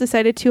school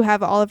decided to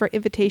have all of her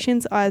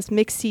invitations as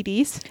mixed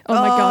CDs. Oh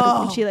my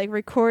God. And she like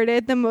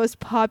recorded the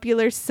most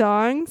popular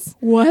songs.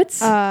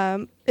 What?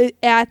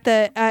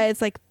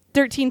 It's like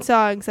 13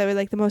 songs that were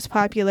like the most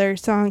popular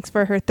songs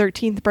for her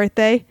 13th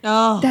birthday.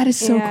 Oh, that is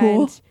so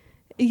cool. And-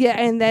 Yeah,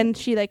 and then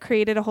she like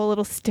created a whole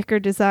little sticker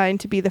design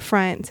to be the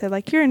front. So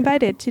like, you're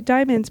invited to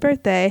Diamond's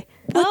birthday.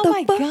 oh the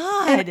my fuck?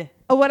 God.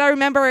 What I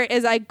remember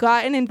is I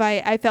got an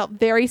invite. I felt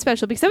very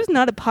special because I was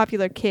not a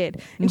popular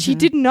kid, and she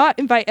did not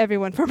invite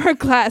everyone from her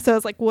class. So I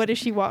was like, what does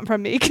she want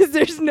from me? Because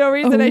there's no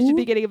reason I should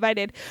be getting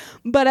invited.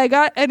 But I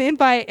got an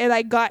invite, and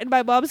I got in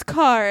my mom's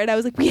car, and I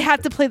was like, we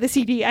have to play the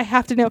CD. I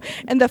have to know.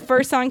 And the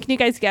first song, can you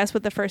guys guess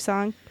what the first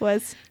song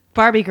was?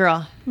 Barbie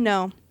girl.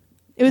 No.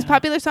 It was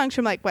popular songs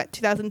from like, what,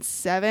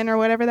 2007 or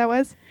whatever that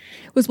was?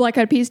 Was Black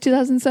Eyed Peas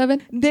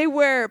 2007? They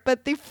were,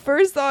 but the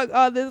first song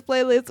on this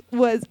playlist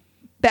was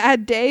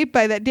Bad Day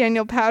by that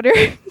Daniel Powder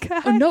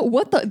guy. Oh no,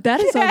 what the? That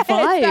is Yes, a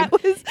vibe that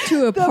was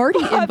to a the party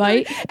popular-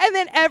 invite. And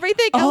then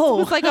everything else Oh.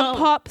 was like a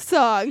pop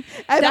song.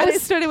 And That then it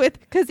was- started with,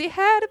 because he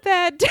had a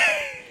bad day.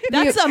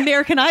 That's the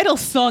American Idol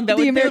song that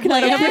The would American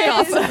like Idol every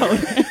Yes.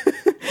 episode.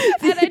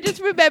 And I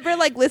just remember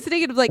like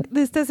listening and it was like,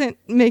 this doesn't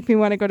make me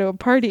want to go to a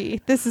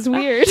party. This is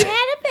weird. Had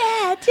a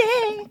bad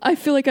day. I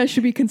feel like I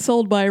should be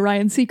consoled by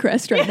Ryan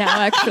Seacrest right now,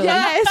 actually.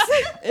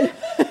 Yes.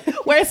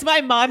 Where's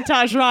my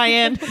montage,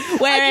 Ryan?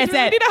 Where is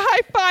I it? need a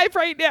high five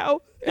right now.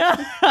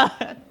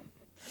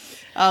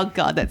 Oh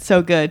God, that's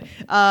so good.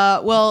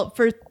 Well,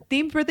 for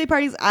themed birthday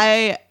parties,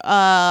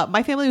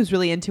 my family was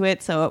really into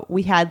it. So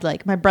we had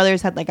like, my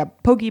brothers had like a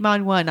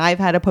Pokemon one. I've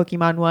had a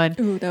Pokemon one.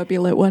 Ooh, that would be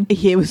a lit one.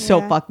 It was so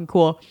Yeah. fucking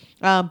cool.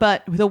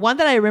 But the one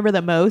that I remember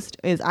the most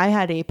is I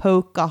had a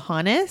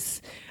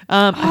Pocahontas.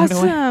 I don't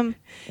know what- Awesome.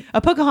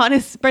 a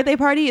Pocahontas birthday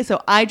party.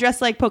 So I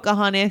dressed like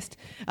Pocahontas.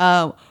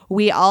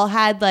 We all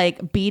had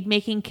like bead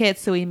making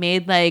kits. So we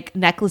made like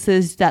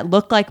necklaces that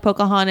looked like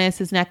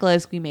Pocahontas'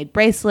 necklace. We made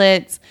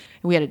bracelets.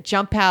 And we had a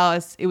jump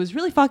house. It was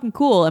really fucking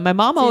cool. And my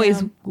mom always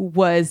Damn.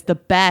 was the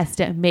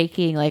best at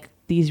making like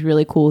these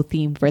really cool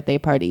themed birthday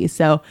parties.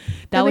 So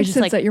that was makes just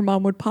sense like that your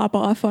mom would pop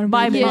off on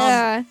my birthdays. mom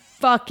Yeah.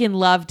 fucking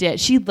loved it.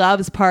 She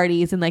loves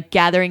parties and like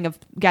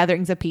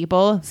gatherings of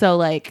people. So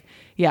like,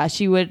 yeah,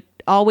 she would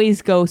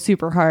always go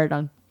super hard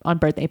on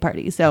birthday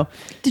parties. So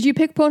Did you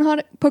pick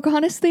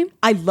Pocahontas theme?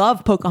 I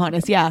love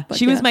Pocahontas. Yeah, Fuck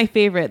she was yeah. my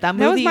favorite. That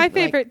movie, That was my like-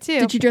 favorite too.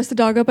 Did you dress the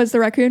dog up as the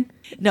raccoon?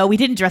 no, we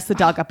didn't dress the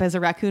dog up as a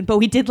raccoon, but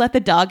we did let the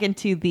dog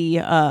into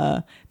the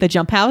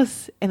jump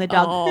house, and the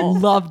dog Oh.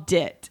 loved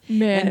it.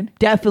 Man. And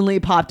definitely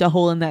popped a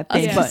hole in that I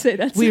was thing. gonna But say,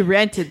 that's- we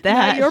rented Not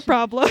that. your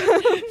problem.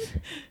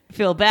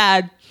 Feel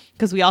bad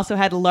because we also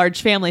had a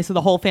large family, so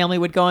the whole family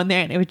would go in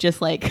there, and it would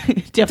just like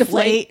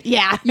deflate.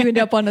 Yeah. You end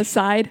up on the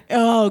side.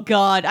 Oh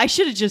God, I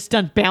should have just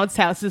done bounce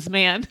houses,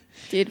 man.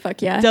 Dude,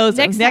 fuck yeah. Those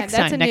Next next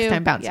time, that's time, a next new-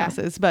 time bounce yeah.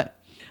 houses. But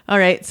all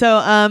right, so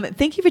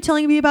thank you for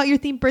telling me about your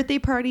themed birthday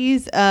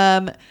parties.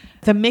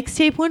 The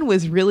mixtape one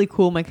was really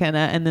cool,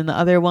 McKenna, and then the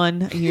other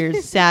one, your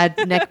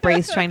sad neck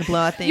brace trying to blow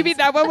out things. You mean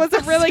that one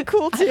wasn't really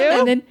cool too?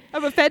 And then-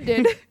 I'm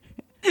offended.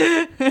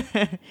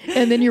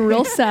 And then your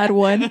real sad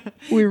one.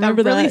 We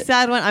remember the really that.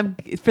 sad one.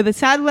 For the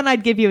sad one,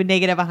 I'd give you a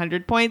negative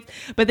 100 points.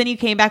 But then you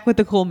came back with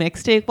the cool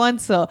mixtape one,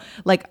 so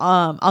like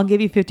I'll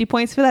give you 50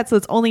 points for that. So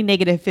it's only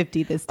negative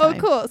 50 this Oh,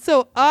 time. cool.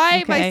 So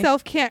I Okay.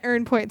 myself can't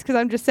earn points because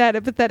I'm just sad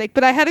and pathetic,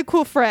 but I had a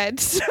cool friend.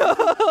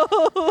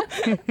 So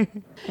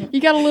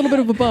You got a little bit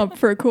of a bump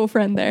for a cool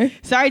friend there.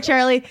 Sorry,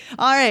 Charlie.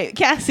 All right,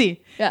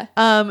 Cassie. Yeah.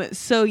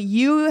 So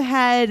you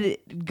had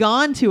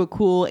gone to a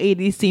cool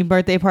 80s themed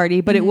birthday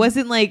party, but it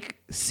wasn't like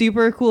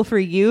super cool for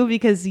you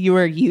because you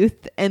were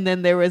youth, and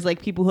then there was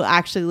like people who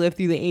actually lived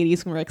through the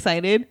 80s and were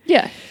excited.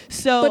 Yeah.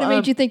 So But it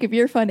made you think of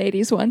your fun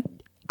 80s one.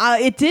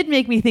 it did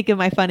make me think of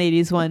my fun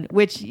 80s one,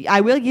 which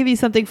I will give you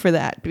something for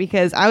that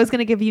because I was going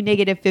to give you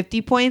negative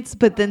 50 points,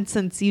 but then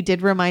since you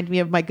did remind me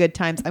of my good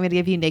times, I'm going to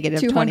give you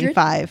negative 200?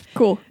 25.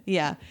 Cool.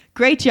 Yeah.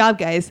 Great job,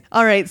 guys.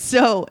 All right.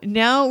 So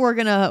now we're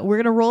going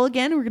to roll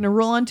again. We're going to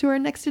roll on to our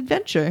next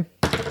adventure.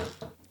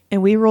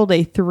 And we rolled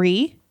a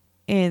 3,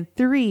 and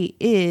 3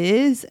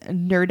 is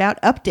Nerd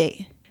Out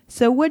Update.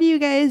 So what are you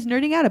guys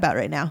nerding out about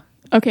right now?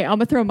 Okay, I'm going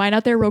to throw mine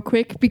out there real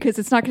quick because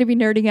it's not going to be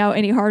nerding out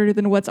any harder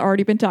than what's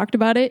already been talked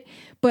about it.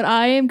 But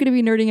I am going to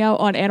be nerding out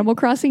on Animal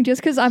Crossing just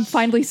because I'm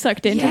finally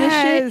sucked into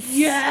this shit.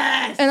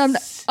 Yes. And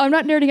I'm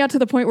not nerding out to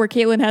the point where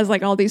Caitlin has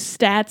like all these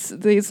stats,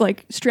 these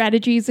like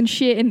strategies and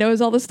shit and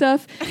knows all the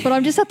stuff. But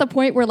I'm just at the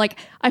point where like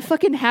I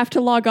fucking have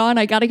to log on.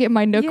 I got to get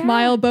my Nook Yeah.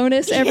 Mile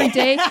bonus every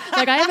day.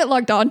 Like I haven't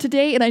logged on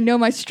today and I know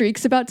my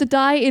streak's about to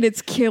die and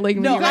it's killing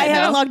me No, right I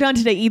haven't now. logged on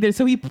today either.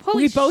 So we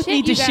both shit,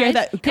 need to you share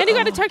guys. that. And you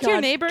got to talk to your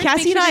God. neighbors.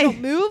 Cassie make sure and they I-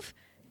 don't move.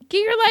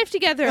 Get your life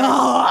together.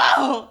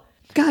 Oh.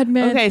 God,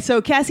 man. Okay,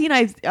 so Cassie and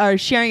I are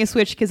sharing a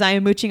Switch because I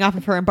am mooching off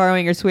of her and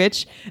borrowing her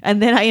Switch.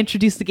 And then I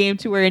introduced the game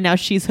to her and now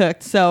she's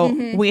hooked. So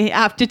we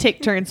have to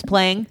take turns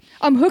playing.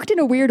 I'm hooked in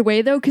a weird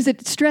way though because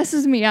it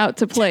stresses me out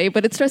to play,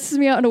 but it stresses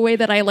me out in a way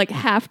that I like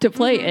have to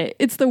play it.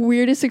 It's the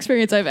weirdest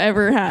experience I've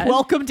ever had.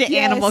 Welcome to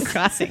Yes. Animal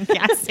Crossing,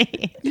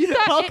 Cassie.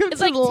 Welcome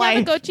It's to like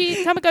life.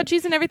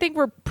 Tamagotchis and everything.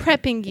 We're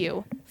prepping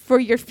you for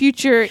your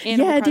future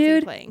Animal Yeah, Crossing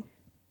dude. playing.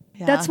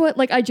 That's what,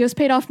 like, I just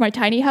paid off my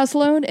tiny house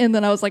loan, and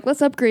then I was like,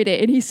 let's upgrade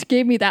it. And he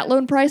gave me that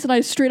loan price, and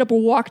I straight up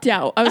walked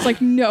out. I was like,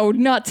 no,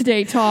 not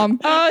today, Tom.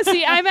 Oh,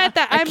 see, I'm at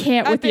that. I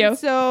can't I've with been you.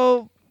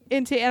 so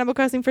into Animal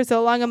Crossing for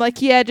so long. I'm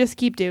like, yeah, just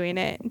keep doing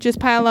it. Just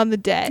pile on the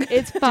debt.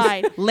 It's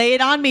fine. Lay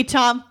it on me,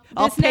 Tom.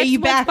 I'll This pay next you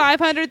one's back.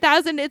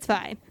 500,000. It's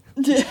fine.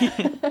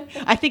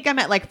 I think I'm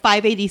at like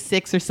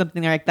 586 or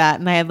something like that.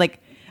 And I have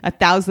like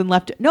 1,000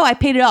 left. No, I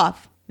paid it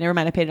off. Never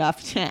mind, I paid it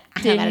off.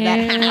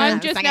 Damn.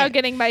 I'm just now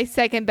getting my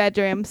second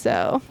bedroom,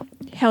 so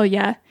Hell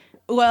yeah.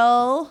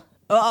 Well,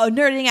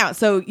 nerding out.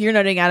 So you're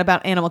nerding out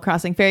about Animal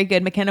Crossing. Very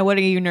good. McKenna, what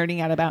are you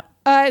nerding out about?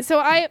 so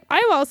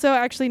I'm also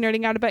actually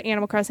nerding out about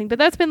Animal Crossing, but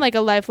that's been like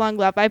a lifelong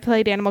love. I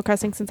played Animal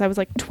Crossing since I was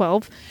like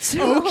 12.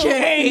 So,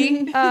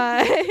 Okay.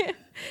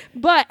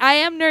 but I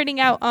am nerding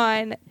out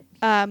on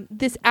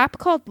this app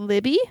called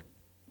Libby.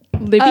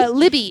 Libby?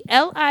 Libby,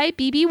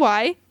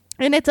 Libby,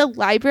 and it's a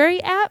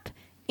library app.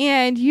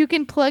 And you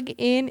can plug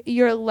in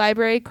your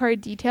library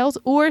card details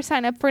or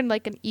sign up for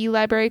like an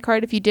e-library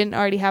card if you didn't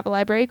already have a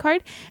library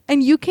card.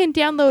 And you can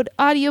download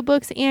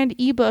audiobooks and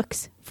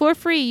ebooks for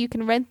free. You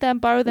can rent them,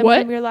 borrow them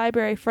What? from your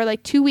library for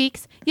like 2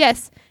 weeks.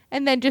 Yes.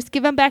 And then just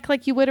give them back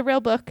like you would a real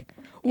book.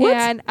 What?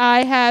 And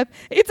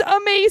it's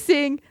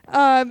amazing.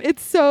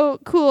 It's so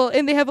cool.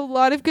 And they have a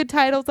lot of good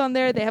titles on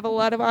there. They have a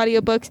lot of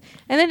audiobooks.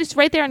 And then it's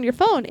right there on your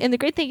phone. And the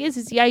great thing is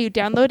you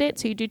download it,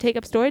 so you do take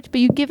up storage, but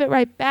you give it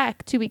right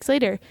back 2 weeks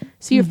later.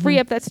 So you free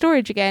up that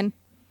storage again.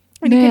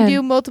 And you can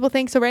do multiple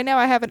things. So right now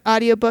I have an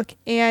audiobook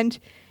and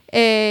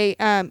a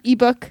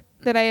ebook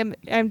that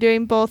I'm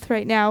doing both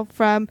right now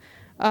from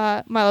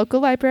my local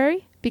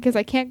library, because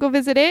I can't go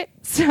visit it.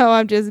 So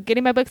I'm just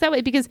getting my books that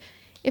way, because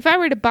if I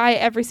were to buy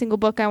every single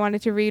book I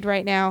wanted to read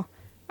right now,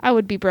 I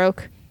would be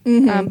broke.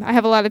 I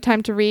have a lot of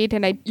time to read,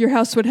 and your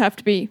house would have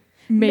to be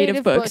made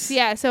of books.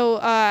 Yeah, so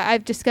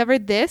I've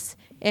discovered this,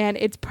 and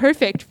it's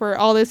perfect for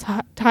all this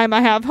time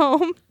I have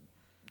home.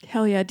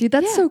 Hell yeah, dude,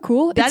 that's so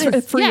cool. That It's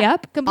is a free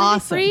app. Completely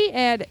Awesome. free,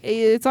 and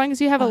as long as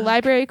you have a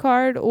library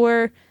card,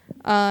 or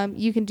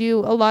you can do,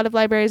 a lot of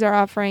libraries are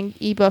offering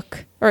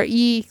ebook or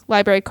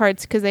e-library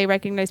cards, because they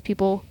recognize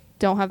people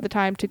don't have the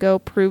time to go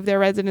prove their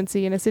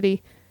residency in a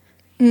city.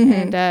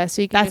 And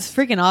so you can That's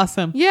freaking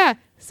awesome. yeah.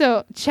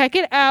 So check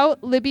it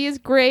out. Libby is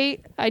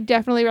great. I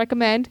definitely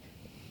recommend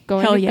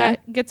going Hell and yeah.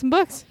 get some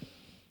books.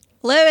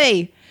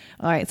 Libby.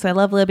 All right, so I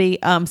love Libby.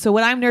 So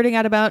what I'm nerding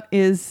out about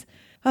is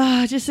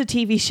just a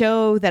TV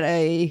show that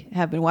I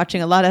have been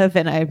watching a lot of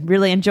and I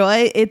really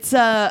enjoy. It's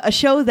a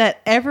show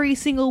that every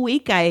single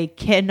week I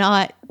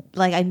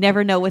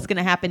never know what's going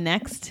to happen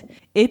next.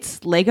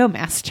 It's Lego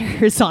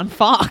Masters on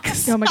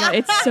Fox. Oh my god,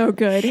 it's so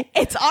good.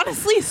 It's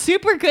honestly a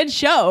super good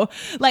show.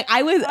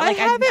 I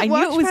haven't knew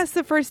watched it was. past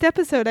the first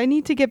episode. I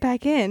need to get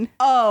back in.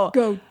 Oh,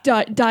 Go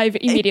dive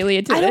immediately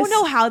into I this. don't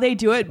know how they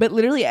do it, but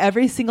literally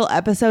every single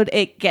episode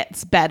it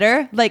gets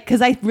better.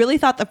 Because I really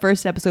thought the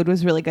first episode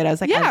was really good. I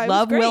was like, Yeah, I it was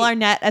love great. Will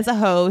Arnett as a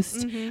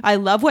host. I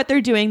love what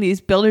they're doing.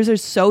 These builders are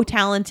so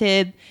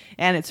talented,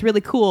 and it's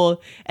really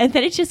cool. And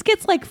then it just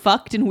gets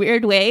fucked in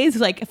weird ways,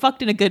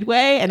 fucked in a good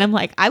way. And I'm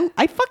like,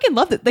 I fucking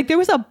loved it. There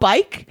was a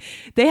bike.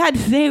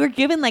 They were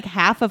given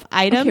half of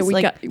items. Okay,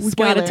 we got to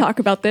spoiler. talk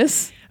about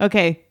this.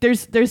 Okay,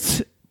 there's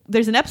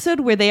an episode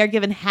where they are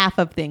given half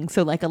of things.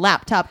 So a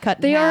laptop cut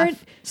in They half. aren't.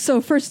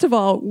 So first of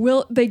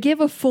all, they give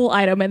a full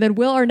item, and then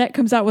Will Arnett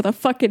comes out with a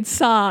fucking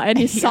saw, and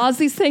he saws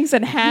these things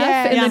in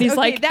half, and then he's okay,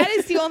 like, that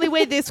is the only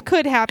way this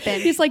could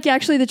happen. he's like,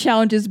 actually, the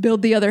challenge is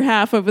build the other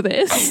half of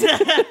this.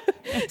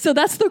 So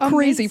that's the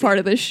crazy Amazing. part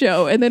of this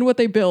show, and then what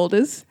they build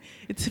is.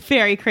 It's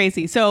very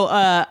crazy. So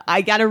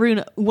I got to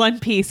ruin One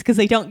Piece because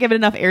they don't give it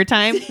enough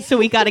airtime. So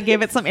we got to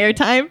give it some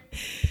airtime.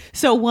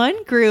 So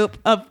one group,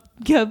 I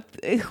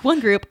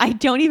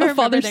don't even remember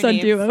father-son their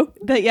names. duo.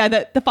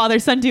 The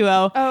father-son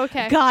duo. Oh,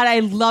 okay. God,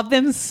 I love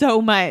them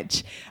so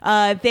much.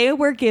 They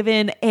were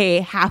given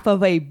a half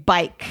of a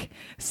bike.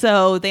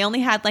 So they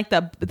only had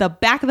the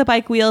back of the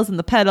bike wheels and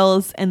the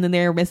pedals, and then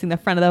they were missing the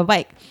front of the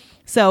bike.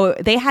 So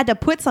they had to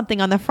put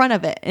something on the front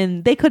of it,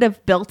 and they could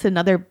have built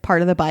another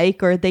part of the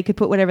bike, or they could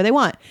put whatever they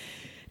want.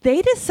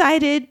 They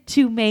decided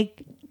to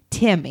make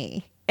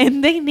Timmy,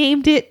 and they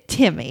named it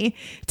Timmy.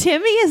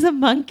 Timmy is a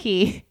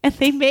monkey, and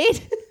they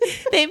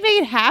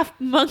made half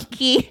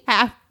monkey,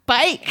 half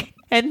bike.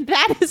 And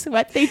that is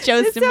what they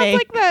chose This to sounds make.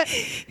 like that.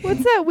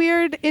 What's that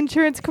weird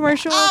insurance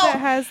commercial that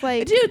has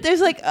Dude,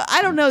 there's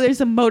I don't know, there's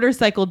a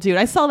motorcycle dude.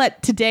 I saw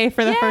that today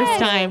for the first Yes,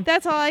 time.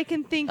 That's all I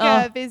can think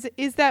Oh. of is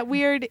that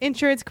weird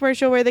insurance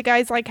commercial where the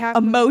guy's half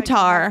A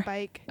motorcycle, motar. half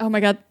bike. Oh my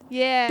god,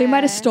 Yeah, they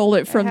might have stole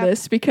it from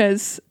this,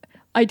 because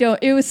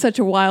it was such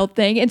a wild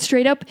thing. And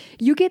straight up,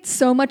 you get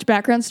so much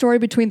background story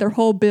between their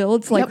whole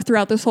builds,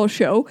 throughout this whole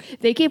show.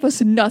 They gave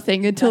us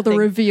nothing until the Nothing.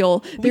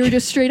 reveal. They were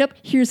just straight up,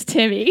 here's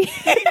Timmy.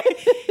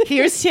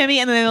 Here's Timmy,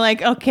 and then they're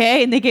like,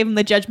 okay, and they gave him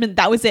the judgment.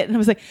 That was it. And I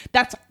was like,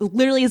 that's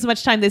literally as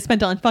much time they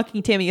spent on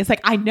fucking Timmy. It's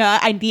I know,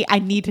 I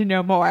need to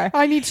know more.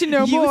 I need to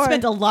know You more.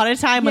 spent a lot of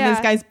time on this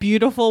Yeah. guy's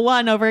beautiful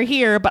one over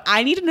here, but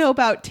I need to know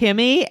about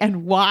Timmy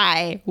and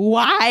why,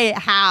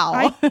 how.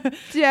 I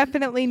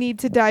definitely need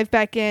to dive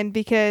back in,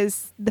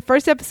 because the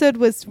first episode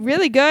was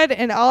really good,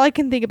 and all I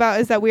can think about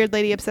is that weird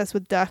lady obsessed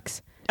with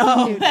ducks.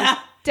 Oh. Who just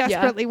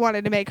desperately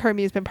wanted to make her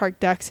amusement park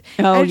ducks.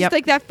 Oh, and yep.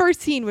 just that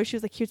first scene where she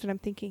was like, "Here's what I'm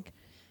thinking."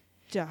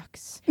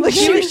 Ducks.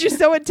 She was just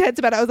so intense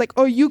about it. I was like,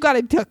 "Oh, you got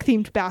a duck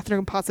themed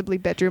bathroom, possibly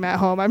bedroom at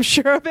home. I'm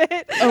sure of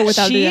it." Oh,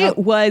 without a she doubt.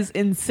 was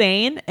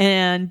insane,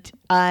 and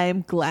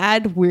I'm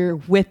glad we're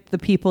with the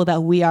people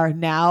that we are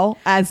now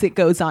as it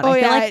goes on. Oh,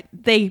 I feel yeah, like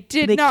they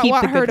Did they not keep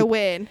want the her good to people.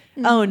 win,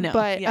 Oh no,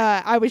 but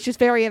yeah. I was just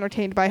very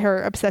entertained by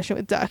her obsession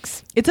with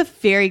ducks. It's a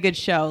very good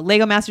show.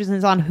 Lego Masters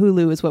is on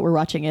Hulu is what we're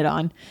watching it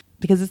on,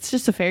 because it's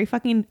just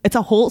it's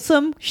a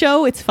wholesome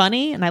show. It's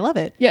funny, and I love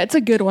it. Yeah, it's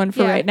a good one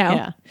for Yeah. right now.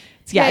 Yeah.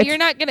 Yeah, it's- you're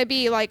not going to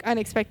be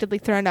unexpectedly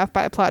thrown off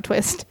by a plot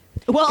twist.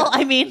 Well,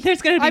 I mean,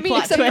 there's going to be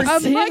plot except for twists.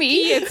 A Timmy.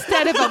 monkey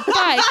instead of a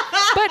bike,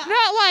 but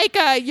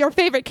not your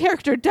favorite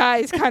character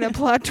dies kind of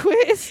plot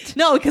twist.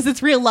 No, because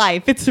it's real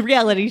life. It's a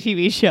reality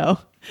TV show.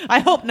 I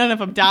hope none of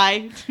them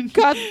die.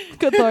 God,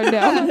 good Lord,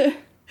 no.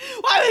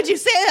 Why would you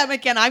say that,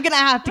 McKenna? I'm going to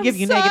have to give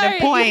you sorry. negative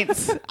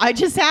points. I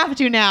just have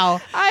to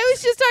now. I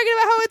was just talking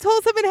about how it's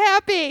wholesome and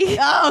happy.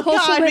 Oh,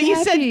 Wholesome God, and but you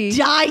happy.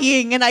 said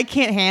dying, and I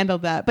can't handle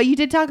that. But you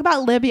did talk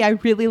about Libby. I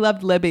really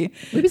loved Libby.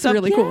 Libby's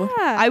really cool.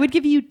 Yeah. I would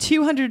give you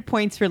 200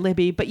 points for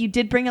Libby, but you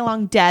did bring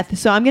along death,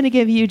 so I'm going to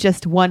give you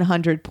just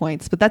 100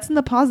 points. But that's in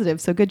the positive,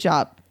 so good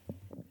job.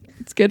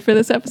 It's good for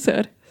this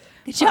episode.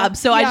 Good job.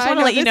 So I just want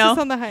to let you know. This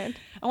is on the high end.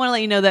 I want to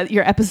let you know that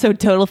your episode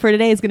total for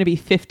today is going to be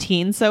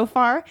 15 so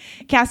far.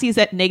 Cassie is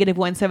at negative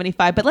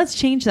 175, but let's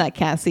change that,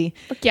 Cassie.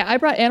 Fuck yeah, I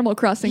brought Animal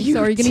Crossing. You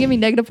So are you going to give me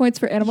negative points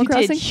for Animal You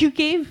Crossing?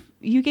 did.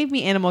 You gave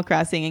me Animal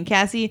Crossing, and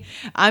Cassie,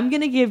 I'm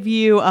going to give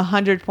you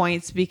 100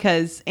 points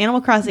because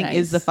Animal Crossing Nice.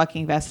 is the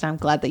fucking best. I'm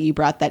glad that you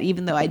brought that,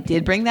 even though I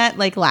did bring that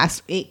like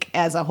last week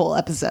as a whole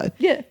episode.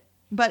 Yeah.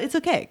 But it's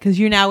okay because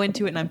you're now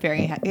into it, and I'm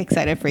very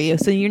excited for you.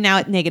 So you're now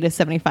at negative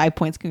 75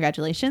 points.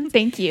 Congratulations.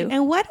 Thank you.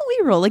 And why don't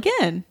we roll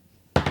again?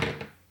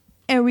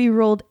 And we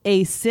rolled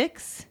a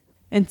 6,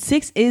 and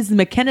 6 is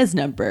McKenna's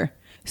number.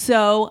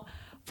 So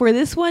for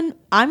this one,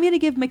 I'm going to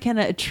give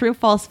McKenna a true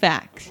false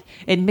fact.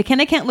 And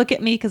McKenna can't look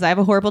at me because I have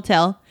a horrible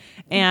tell.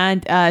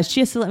 And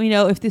she has to let me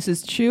know if this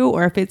is true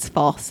or if it's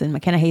false. And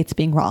McKenna hates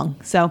being wrong.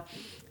 So,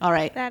 all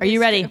right. That Are you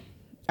is ready? true.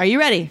 Are you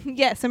ready?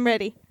 Yes, I'm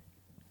ready.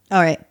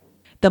 All right.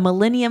 The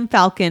Millennium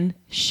Falcon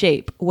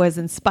shape was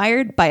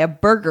inspired by a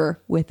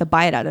burger with a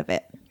bite out of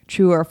it.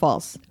 True or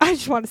false? I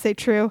just want to say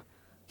true.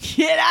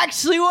 It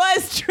actually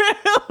was true.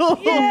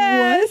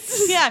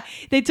 Yes. Yeah.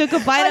 They took a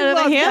bite I out of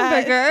love a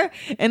that. hamburger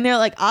and they're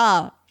like,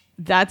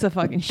 that's a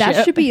fucking ship.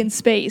 That should be in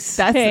space.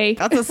 That's hey.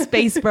 that's a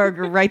space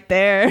burger right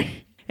there.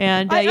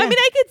 And I yeah. mean,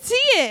 I could see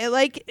it.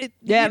 Like,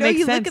 Yeah, it makes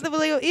you sense. look at the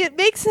video, it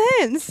makes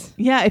sense.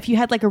 Yeah, if you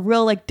had like a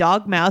real like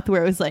dog mouth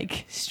where it was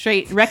like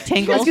straight I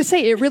rectangle. was gonna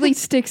say it really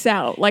sticks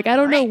out. Like I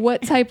don't know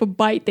what type of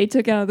bite they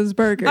took out of this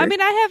burger. I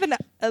mean, I have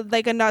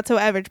a not so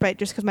average bite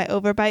just because my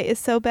overbite is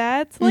so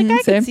bad. So, like, I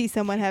same. could see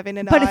someone having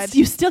an but odd. it's,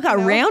 you still got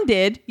you know?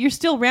 rounded. You're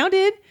still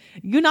rounded.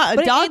 You're not a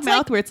But dog it's mouth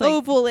like where it's like,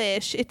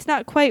 oval-ish. It's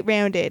not quite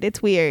rounded.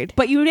 It's weird.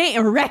 but you ain't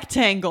a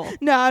rectangle.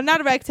 No, I'm not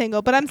a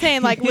rectangle, but I'm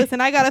saying, like,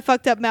 listen, I got a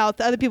fucked up mouth.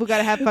 Other people got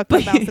to have fucked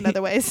up mouths in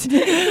other ways.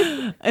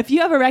 If you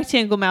have a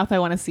rectangle mouth, I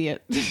want to see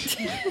it.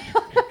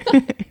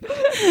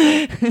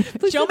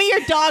 Show me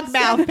your dog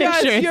mouth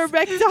Gosh, pictures. you're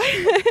rectangle.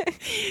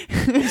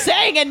 I'm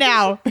saying it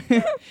now.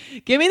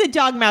 Give me the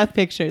dog mouth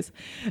pictures.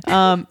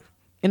 And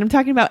I'm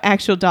talking about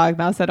actual dog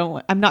mouths.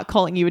 I'm not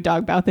calling you a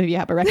dog mouth if you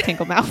have a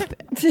rectangle mouth.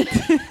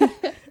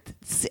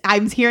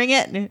 I'm hearing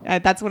it.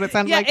 That's what it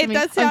sounds Yeah, like to it me.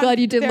 does. I'm glad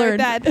you did very learn.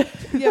 bad.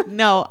 Yep.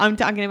 No, I'm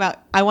talking about.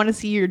 I want to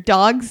see your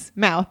dog's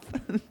mouth.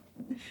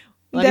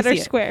 Let That me are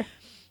see it. square.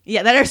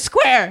 Yeah, that are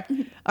square.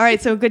 All right,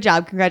 so good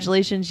job.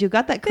 Congratulations. You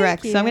got that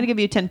correct. you. So I'm going to give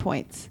you 10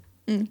 points.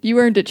 You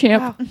earned it,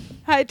 champ. Wow,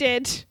 I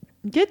did.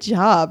 Good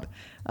job.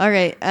 All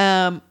right.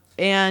 And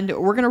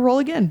we're going to roll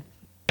again.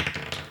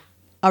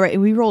 All right.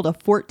 And we rolled a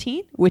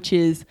 14, which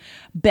is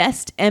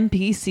best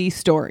NPC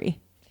story.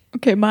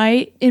 Okay,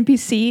 my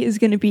NPC is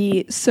going to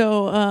be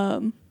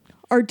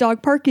our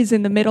dog park is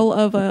in the middle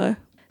of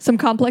some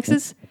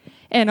complexes,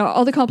 and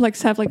all the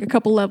complexes have like a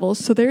couple levels.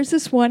 So there's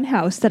this one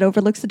house that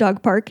overlooks the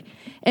dog park,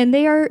 and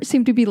they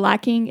seem to be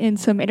lacking in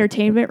some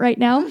entertainment right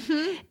now.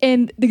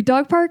 And the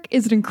dog park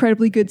is an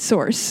incredibly good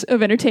source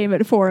of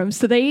entertainment for them.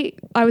 So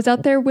I was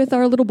out there with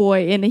our little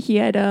boy, and he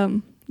had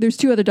there's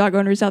 2 other dog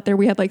owners out there.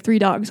 We had like 3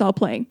 dogs all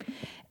playing.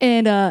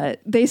 And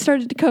they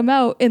started to come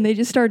out and they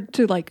just started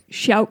to like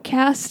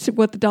shoutcast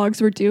what the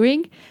dogs were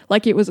doing,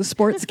 like it was a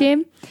sports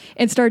game,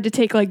 and started to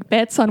take like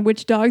bets on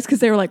which dogs, because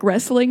they were like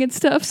wrestling and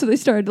stuff. So they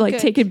started like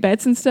Good. taking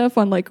bets and stuff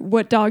on like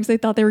what dogs they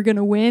thought they were going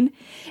to win,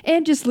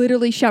 and just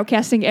literally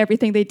shoutcasting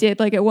everything they did.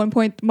 Like at one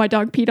point, my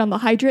dog peed on the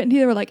hydrant and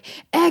they were like,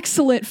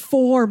 "Excellent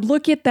form.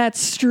 Look at that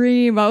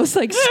stream." I was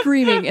like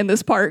screaming in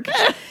this park.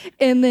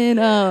 And then,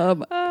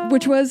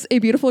 which was a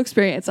beautiful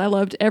experience. I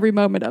loved every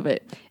moment of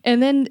it.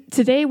 And then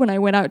today when I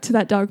went out to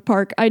that dog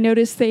park, I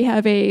noticed they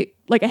have a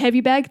heavy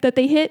bag that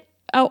they hit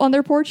out on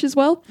their porch as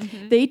well.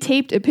 Mm-hmm. They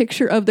taped a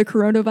picture of the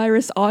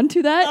coronavirus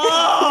onto that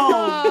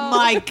Oh,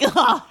 my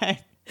God.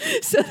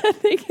 so that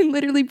they can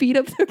literally beat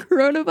up the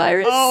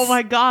coronavirus. Oh,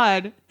 my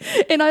God.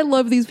 And I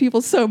love these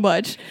people so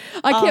much.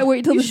 I can't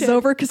wait till you this is should.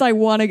 over because I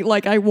want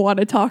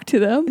to talk to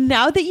them.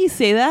 Now that you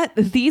say that,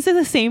 these are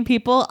the same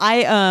people.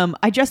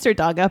 I dressed our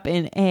dog up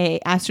in a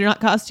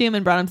astronaut costume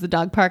and brought him to the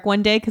dog park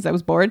one day because I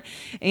was bored,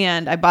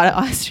 and I bought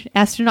an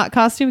astronaut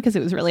costume because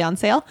it was really on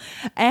sale.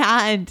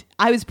 And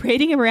I was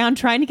parading around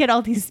trying to get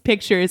all these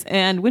pictures.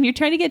 And when you're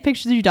trying to get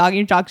pictures of your dog and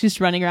your dog's just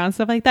running around and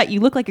stuff like that, you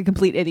look like a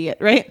complete idiot,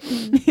 right?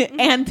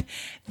 And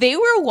they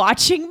were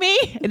watching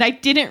me, and I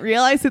didn't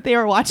realize that they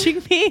were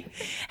watching me.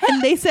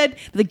 And they said,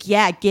 like,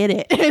 "Yeah, get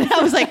it." And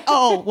I was like,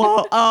 "Oh,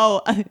 whoa,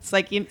 oh." It's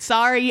like,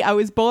 "Sorry, I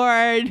was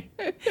bored."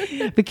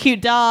 The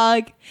cute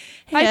dog.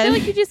 I feel And-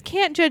 like you just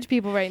can't judge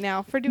people right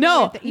now for doing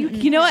No, that.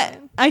 you know what?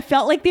 can't. I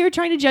felt like they were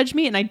trying to judge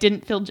me, and I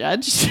didn't feel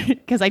judged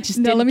because I just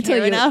No, didn't let me care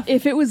tell you, enough.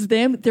 if it was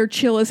them, they're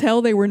chill as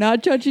hell. They were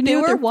not judging They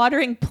you. were They're-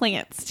 watering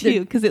plants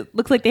too, because it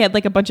looks like they had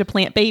like a bunch of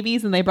plant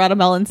babies, and they brought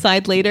them all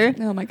inside later.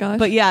 oh my gosh.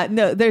 But yeah,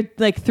 no, they're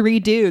like 3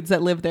 dudes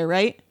that live there,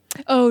 right?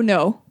 oh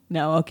no.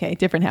 No, okay,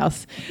 different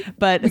house,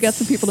 but We got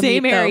some people to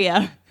same meet, though.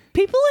 area.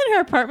 People in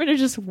her apartment are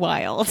just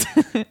wild.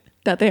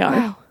 That they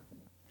are.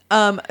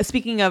 Wow.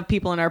 Speaking of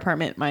people in our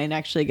apartment, mine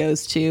actually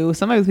goes to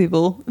some of the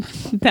people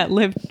that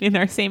live in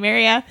our same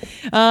area.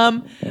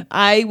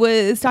 I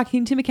was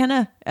talking to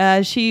McKenna.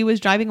 She was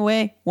driving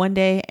away one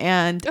day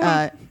and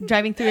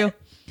driving through.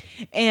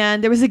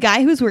 And there was a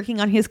guy who was working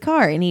on his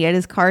car, and he had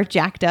his car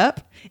jacked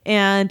up.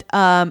 And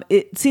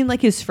it seemed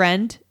like his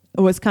friend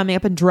was coming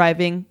up and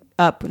driving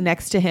up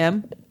next to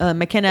him.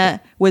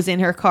 McKenna was in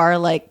her car,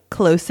 like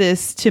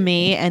closest to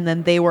me, and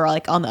then they were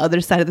like on the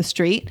other side of the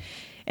street.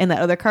 And that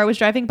other car was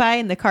driving by,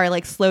 and the car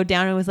like slowed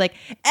down and was like,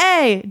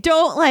 "Hey,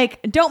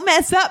 don't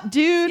mess up,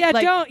 dude." Yeah,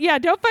 Like,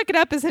 don't fuck it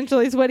up.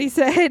 Essentially, is what he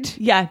said.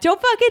 yeah,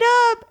 don't fuck it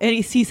up. And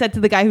he said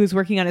to the guy who was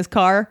working on his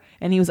car,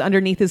 and he was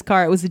underneath his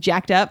car. It was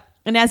jacked up.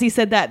 And as he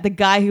said that, the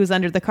guy who was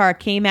under the car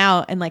came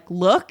out and like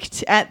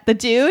looked at the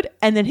dude,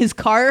 and then his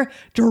car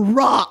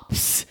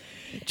drops.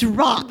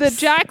 The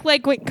jack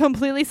like went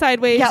completely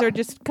sideways, Yep. or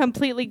just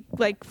completely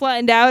like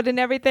flattened out and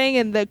everything.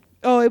 And it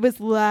was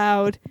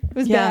loud. It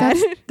was Yeah.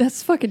 bad.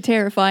 That's fucking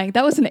terrifying.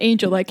 That was an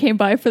angel that came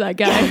by for that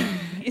guy.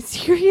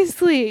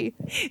 Seriously.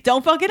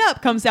 Don't fuck it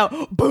up comes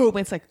out. Boom.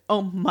 It's like,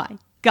 oh my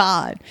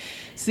God.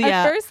 So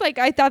yeah. At first, like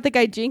I thought the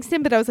guy jinxed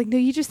him, but I was like, no,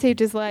 you just saved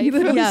his life. You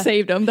literally Yeah.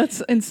 saved him.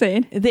 That's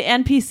insane. The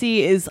NPC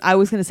is, I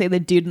was going to say the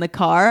dude in the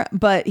car,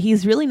 but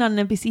he's really not an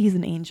NPC. He's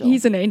an angel.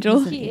 He's an angel.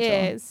 He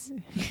is.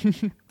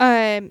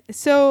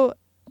 So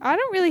I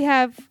don't really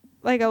have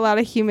like a lot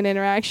of human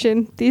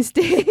interaction these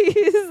days.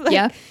 Like,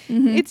 Yeah.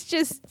 Mhm. It's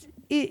just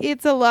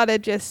it's a lot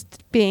of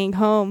just being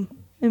home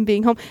and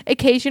being home.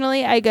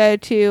 Occasionally I go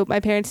to my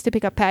parents to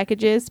pick up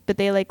packages, but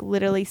they like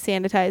literally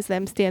sanitize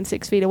them, stand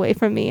 6 feet away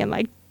from me, and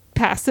like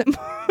pass them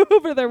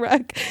over the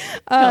rug.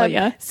 Hell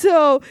yeah.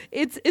 So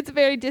it's a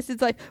very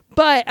distant life.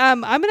 But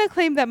I'm gonna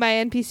claim that my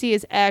NPC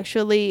is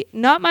actually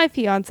not my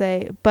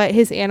fiance, but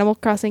his Animal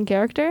Crossing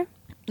character.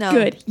 No.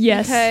 Good.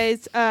 Yes.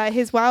 Because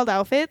his wild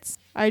outfits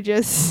are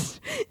just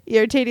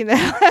irritating the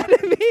hell out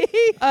of me.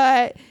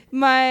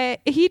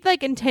 He'd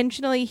like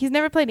intentionally, he's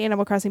never played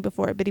Animal Crossing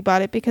before, but he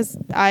bought it because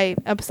I'm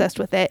obsessed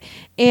with it.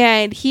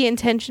 And he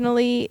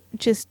intentionally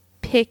just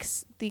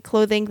picks the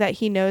clothing that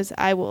he knows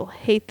I will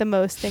hate the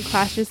most and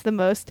clashes the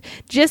most,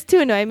 just to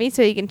annoy me,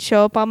 so he can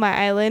show up on my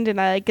island and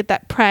I like get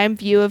that prime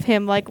view of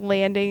him like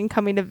landing and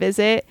coming to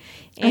visit.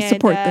 I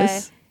support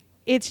this.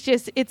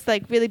 It's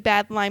like really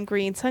bad lime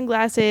green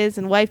sunglasses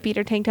and wife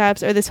beater tank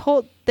tops, or this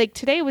whole, like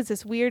today was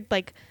this weird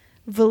like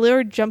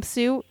velour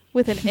jumpsuit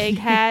with an egg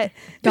hat.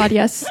 God,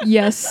 yes.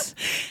 Yes.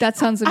 That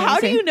sounds amazing. How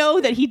do you know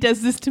that he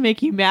does this to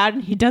make you mad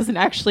and he doesn't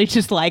actually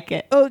just like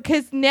it? Oh,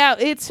 because now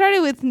it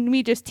started with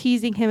me just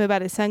teasing him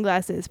about his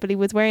sunglasses, but he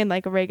was wearing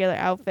like a regular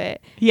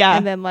outfit. Yeah.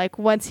 And then like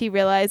once he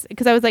realized,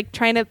 because I was like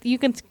trying to, you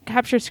can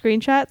capture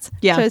screenshots.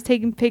 Yeah. So I was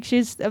taking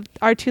pictures of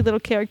our 2 little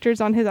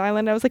characters on his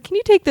island. I was like, can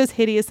you take those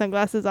hideous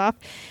sunglasses off?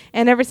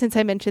 And ever since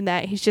I mentioned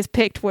that, he's just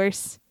picked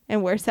worse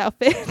and worse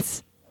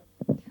outfits.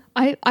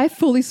 I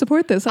fully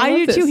support this. I I love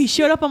do this. too. He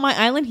showed up on my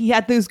island. He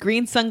had those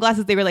green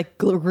sunglasses. They were like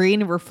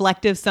green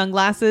reflective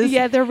sunglasses.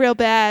 Yeah, they're real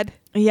bad.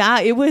 Yeah,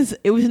 it was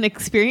an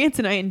experience,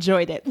 and I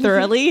enjoyed it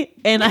thoroughly.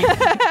 And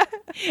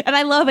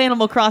I love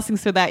Animal Crossing,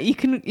 so that you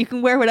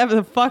can wear whatever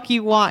the fuck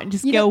you want and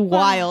just You go know,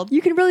 wild.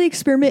 You can really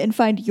experiment and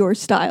find your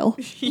style.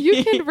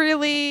 You can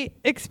really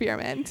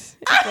experiment. Is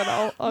what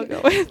I'll go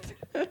with.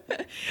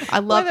 I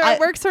love Whether it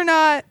works or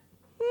not.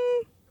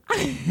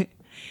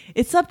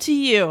 It's up to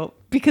you,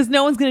 because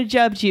no one's gonna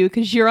judge you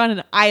because you're on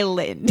an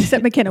island.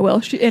 Except McKenna will.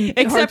 Except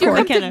You for come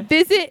McKenna. to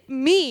visit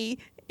me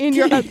in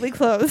your ugly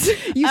clothes.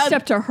 You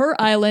step to her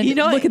island you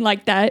know what? looking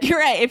like that. You're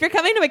right. If you're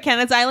coming to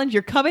McKenna's island,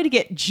 you're coming to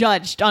get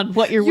judged on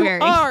what you're You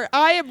wearing. are.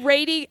 I am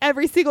rating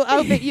every single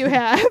outfit you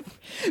have.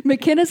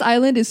 McKenna's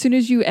island, as soon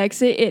as you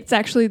exit, it's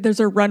actually, there's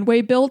a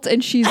runway built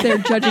and she's there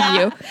judging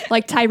you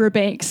like Tyra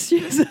Banks.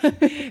 You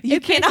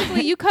It's cannot.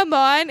 basically you come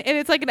on and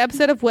it's like an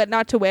episode of What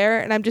Not to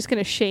Wear, and I'm just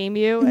gonna shame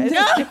you as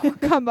you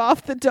come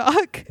off the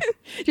dock.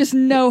 Just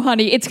no,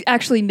 honey. It's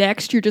actually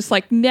next. You're just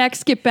like,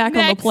 next, get back on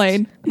the Next.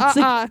 plane. It's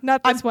like,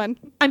 Not this one.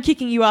 I'm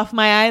kicking you off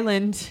my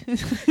island.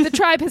 The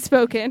tribe has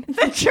spoken.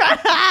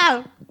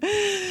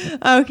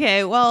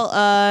 Okay,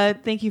 well,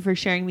 thank you for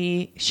sharing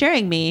me.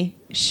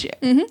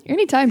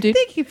 Anytime, dude.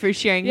 Thank you for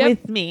sharing Yep.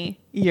 with me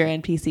your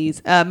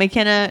NPCs.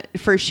 McKenna,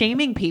 for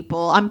shaming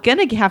people, I'm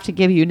going to have to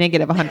give you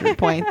negative 100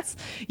 points.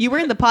 You were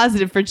in the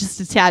positive for just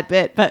a tad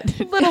bit, but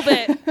A little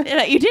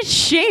bit. you did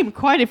shame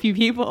quite a few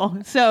people.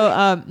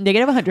 So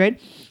negative 100.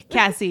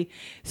 Cassie,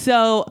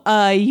 so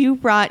you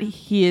brought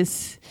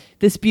this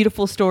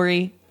beautiful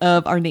story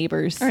of our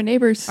neighbors. Our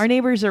neighbors. Our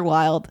neighbors are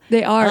wild.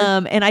 They are.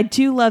 And I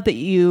do love that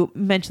you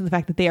mentioned the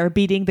fact that they are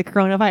beating the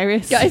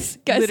coronavirus. Guys,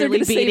 they're Literally going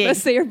to save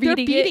us. They are They're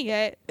beating, beating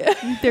it.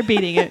 it. They're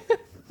beating it.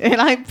 And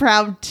I'm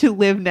proud to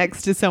live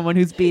next to someone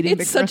who's beating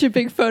It's such a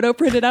big photo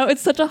printed out.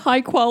 It's such a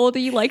high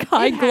quality, like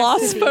high It has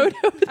gloss to be. photo.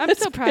 I'm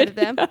that's so proud of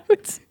printed them.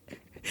 out.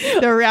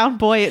 the round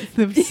boy it's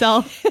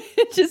himself.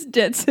 Just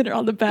dead center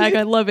on the bag.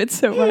 I love it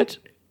so much.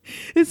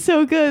 It's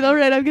so good. All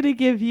right, I'm gonna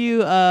give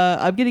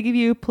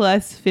you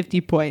plus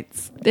 50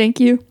 points. Thank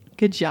you.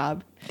 Good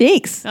job.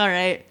 Thanks. All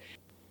right.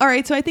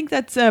 So I think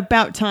that's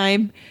about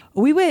time.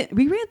 We ran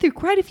through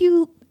quite a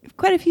few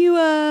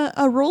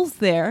roles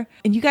there,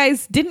 and you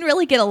guys didn't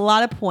really get a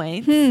lot of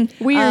points.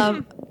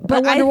 Weird.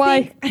 But I wonder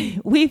why.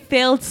 think we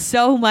failed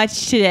so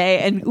much today,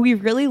 and we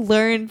really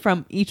learned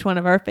from each one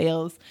of our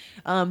fails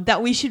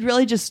that we should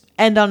really just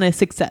end on a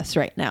success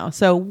right now.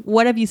 So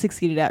what have you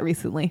succeeded at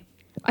recently?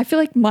 I feel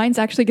like mine's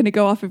actually going to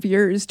go off of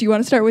yours. Do you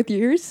want to start with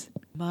yours?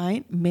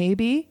 Mine,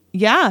 maybe.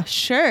 Yeah,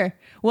 sure.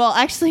 Well,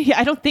 actually,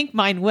 I don't think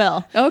mine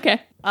will.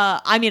 Okay.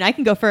 I mean, I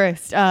can go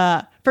first.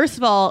 First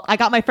of all, I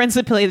got my friends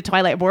to play the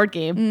Twilight board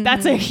game.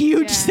 That's a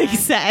huge Yeah.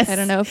 success. I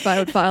don't know if I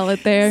would file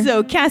it there.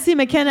 So Cassie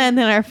McKenna and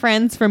then our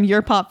friends from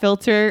Your Pop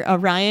Filter,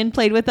 Ryan,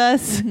 played with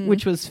us,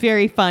 which was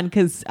very fun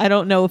because I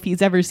don't know if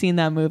he's ever seen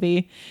that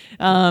movie.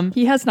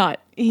 He has not.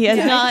 He has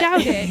I not,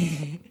 doubt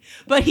it.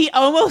 but he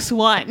almost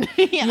won.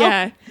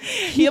 Yeah.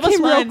 he almost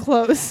Came won. real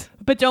close.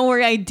 But don't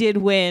worry, I did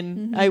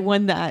win. I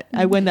won that.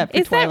 I won that for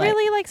Is Twilight. that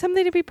really like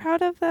something to be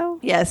proud of, though?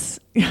 Yes.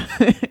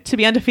 To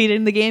be undefeated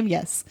in the game,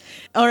 yes.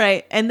 All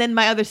right. And then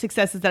my other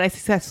success is that I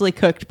successfully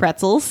cooked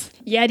pretzels.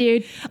 Yeah,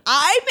 dude.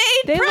 I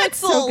made They look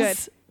pretzels. so good.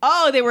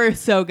 Oh, they were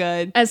so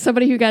good. As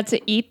somebody who got to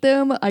eat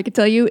them, I can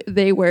tell you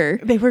they were.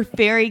 They were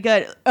very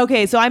good.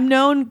 Okay, so I'm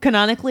known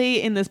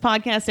canonically in this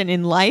podcast and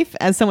in life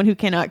as someone who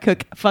cannot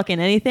cook fucking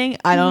anything.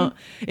 I don't.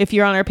 If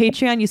you're on our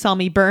Patreon, you saw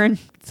me burn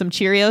some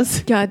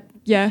Cheerios. God,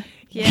 yeah.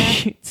 Yeah.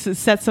 To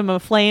set some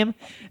aflame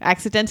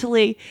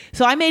accidentally.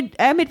 So I made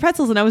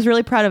pretzels and I was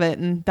really proud of it,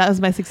 and that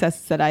was my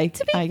success that I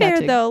To be I fair,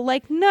 got to. though,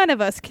 like none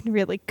of us can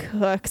really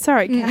cook.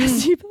 Sorry,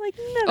 Cassie, but like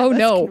none Oh, of us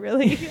no. can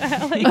really.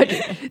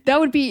 Like, That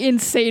would be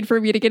insane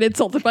for me to get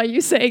insulted by you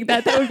saying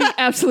that. That would be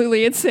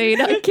absolutely insane.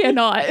 I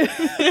cannot.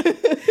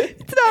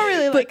 it's not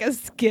really like a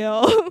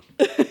skill.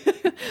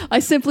 I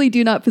simply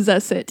do not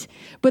possess it.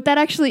 But that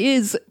actually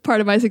is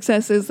part of my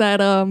success is that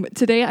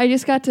today I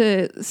just got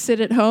to sit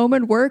at home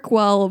and work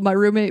while my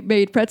roommate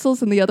made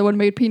pretzels and the other one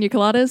made pina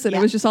coladas, and Yeah.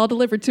 it was just all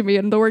delivered to me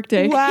in the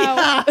workday.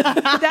 Wow,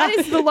 that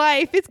is the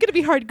life. It's gonna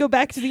be hard to go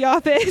back to the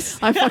office.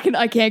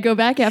 I can't go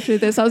back after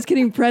this. I was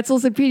getting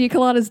pretzels and pina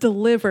coladas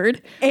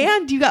delivered.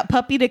 And you got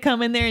Puppy to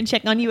come in there and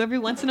check on you every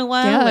once in a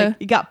while. Yeah. Like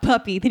you got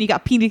Puppy, then you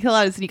got pina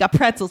coladas, and you got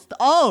pretzels.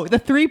 Oh, the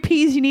 3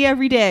 P's you need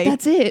every day.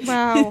 That's it.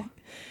 Wow.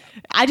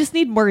 I just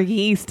need more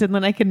yeast, and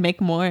then I can make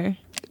more.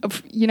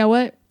 You know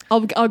what? I'll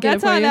get it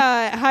That's for on you.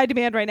 high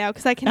demand right now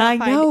because I cannot I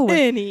find know.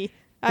 any.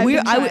 I've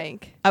been trying.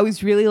 I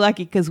was really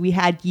lucky because we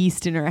had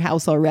yeast in our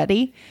house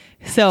already.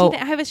 So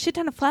I have a shit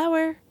ton of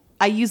flour.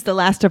 I used the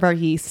last of our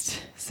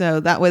yeast. So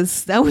that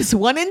was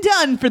one and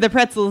done for the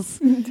pretzels.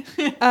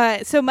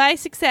 So my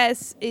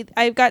success,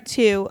 I've got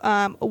two.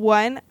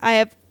 One, I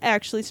have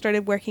actually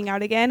started working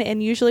out again,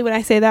 and usually when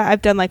I say that,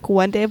 I've done like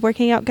 1 day of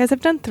working out. Guys,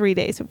 I've done 3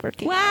 days of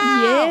working out.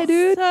 Yeah,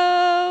 dude.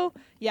 So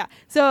yeah,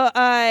 so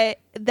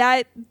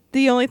that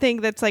the only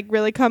thing that's like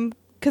really come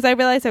because I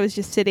realized I was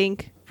just sitting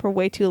for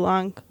way too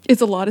long.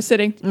 It's a lot of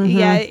sitting.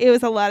 Yeah, it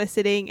was a lot of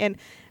sitting, and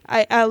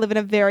I live in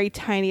a very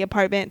tiny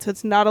apartment, so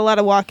it's not a lot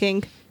of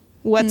walking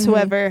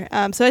whatsoever.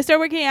 So I started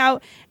working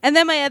out, and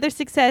then my other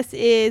success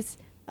is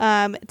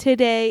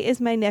today is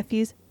my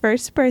nephew's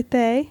first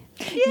birthday.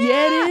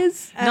 Yeah, it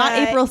is. Not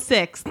Uh, April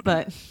 6th,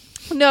 but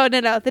No,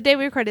 the day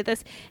we recorded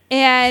this,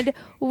 and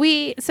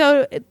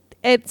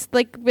it's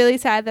like really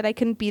sad that I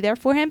couldn't be there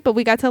for him, but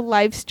we got to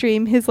live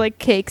stream his like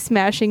cake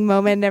smashing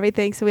moment and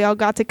everything, so we all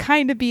got to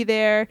kind of be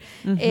there,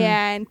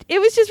 and it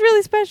was just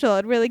really special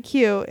and really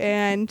cute,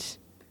 and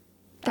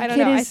I don't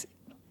Kid know. is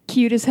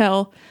cute as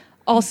hell.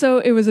 Also,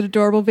 it was an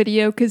adorable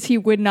video because he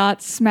would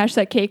not smash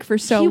that cake for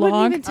so he long.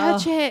 wouldn't even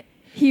touch it.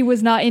 He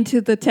was not into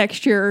the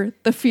texture,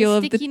 the feel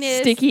of the Stickiness,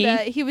 sticky.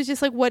 he was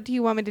just like, "What do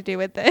you want me to do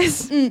with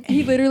this?"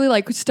 He literally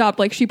like stopped,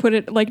 like she put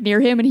it like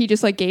near him, and he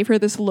just like gave her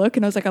this look,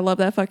 and I was like, I love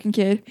that fucking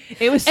kid.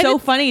 it was so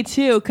funny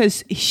too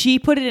because she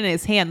put it in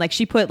his hand. Like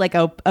she put like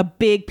a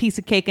big piece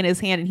of cake in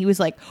his hand, and he was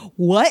like,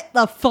 "What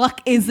the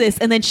fuck is this?"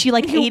 And then she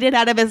like ate it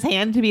out of his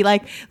hand to be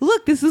like,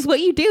 "Look, this is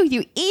what you do.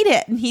 You eat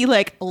it." And he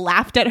like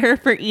laughed at her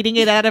for eating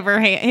it out of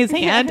his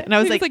hand, and I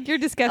was He like, "You're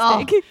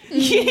disgusting." "Oh,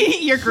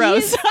 you're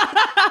gross."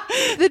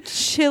 The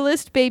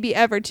chillest baby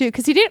ever too,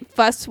 because he didn't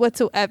fuss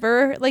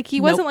whatsoever. Like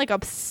he wasn't like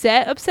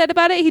upset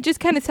about it. He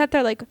just kind of sat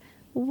there like,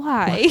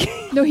 why?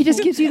 No, he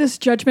just gives you this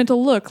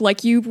judgmental look,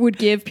 like you would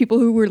give people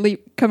who were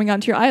coming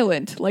onto your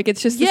island. Like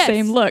it's just Yes. the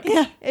same look.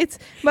 Yeah. It's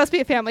must be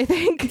a family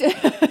thing.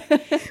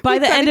 By We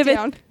the cut end of it,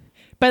 down.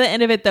 By the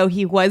end of it, though,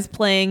 he was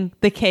playing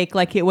the cake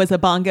like it was a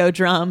bongo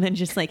drum and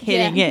just like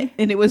hitting it,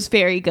 and it was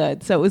very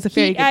good. So it was a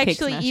very good cake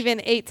actually smash.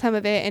 even ate some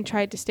of it and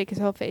tried to stick his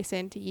whole face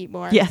in to eat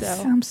more. Yes.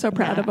 So. I'm so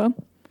proud of him.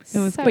 It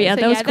was But yeah,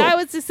 that was cool. That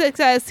was a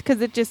success because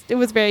it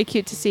was very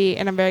cute to see,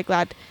 and I'm very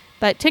glad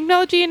that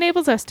technology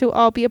enables us to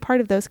all be a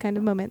part of those kind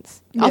of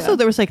moments. Also,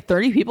 there was like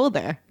 30 people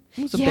there.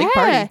 It was a big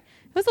party. There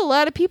was a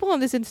lot of people on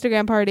this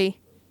Instagram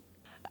party.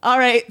 All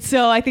right,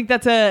 so I think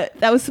that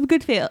was some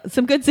good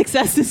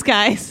successes,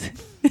 guys.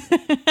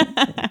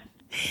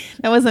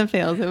 That wasn't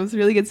fails. It was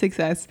really good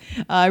success.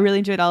 I really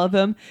enjoyed all of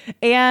them.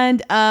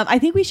 And I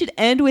think we should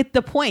end with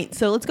the points.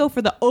 So let's go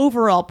for the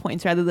overall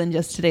points rather than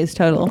just today's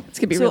total. It's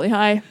going to be really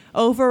high.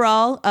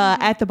 Overall,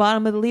 at the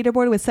bottom of the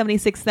leaderboard with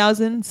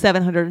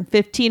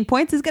 76,715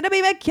 points is going to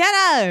be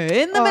McKenna.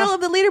 In the middle of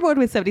the leaderboard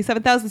with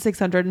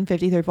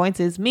 77,653 points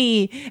is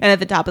me. And at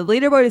the top of the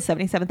leaderboard is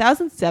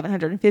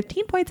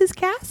 77,715 points is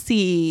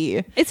Cassie.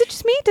 Is it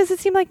just me? Does it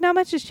seem like not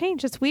much has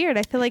changed? It's weird.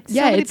 I feel like so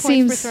many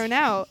points were thrown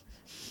out.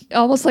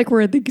 Almost like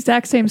we're at the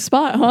exact same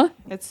spot, huh?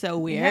 That's so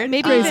weird. Yeah,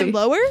 maybe Crazy. even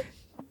lower?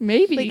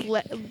 Maybe.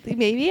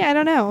 Maybe? I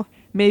don't know.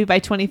 Maybe by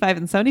 25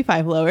 and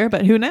 75 lower,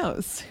 but who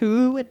knows?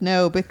 Who would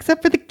know? But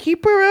except for the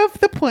keeper of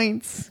the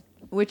points,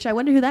 which I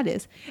wonder who that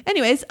is.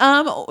 Anyways,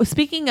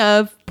 speaking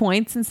of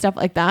points and stuff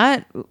like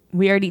that,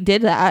 we already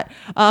did that.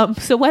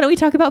 So why don't we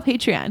talk about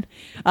Patreon?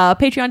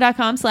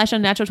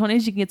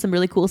 Patreon.com/unnatural20s. You can get some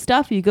really cool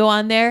stuff. You go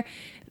on there.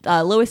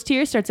 Lowest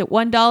tier starts at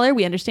 $1.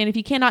 We understand if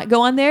you cannot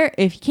go on there.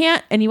 If you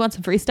can't and you want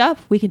some free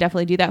stuff, we can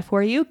definitely do that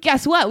for you.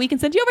 Guess what? We can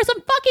send you over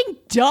some fucking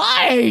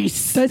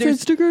dice. Dice and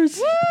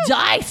stickers.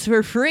 Dice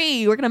for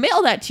free. We're gonna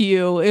mail that to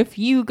you if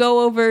you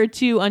go over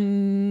to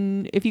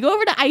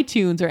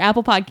iTunes or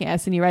Apple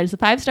Podcasts and you write us a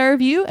 5-star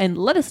review and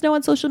let us know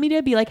on social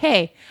media. Be like,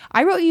 hey,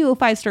 I wrote you a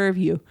 5-star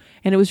review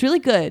and it was really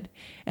good.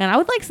 And I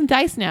would like some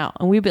dice now.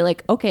 And we'd be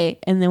like, okay.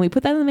 And then we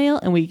put that in the mail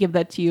and we give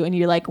that to you. And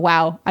you're like,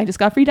 wow, I just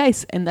got free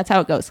dice. And that's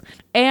how it goes.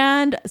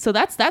 And so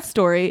that's that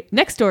story.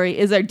 Next story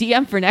is our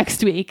DM for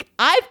next week.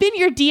 I've been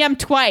your DM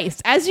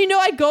twice. As you know,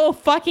 I go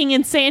fucking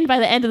insane by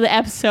the end of the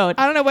episode.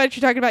 I don't know what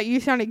you're talking about.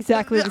 You sound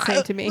exactly the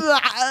same to me.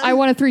 I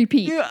want a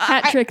 3-peat.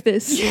 Hat trick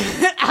this.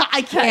 I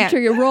Hat can't.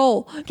 trick a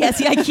roll.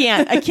 Cassie, I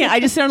can't. I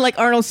just sounded like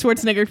Arnold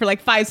Schwarzenegger for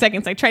like 5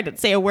 seconds. I tried to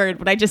say a word,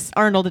 but I just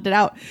Arnolded it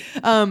out.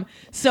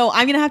 So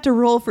I'm going to have to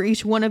roll for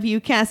each one of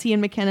you, Cassie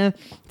and McKenna,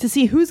 to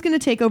see who's going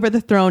to take over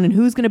the throne and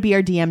who's going to be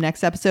our DM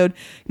next episode.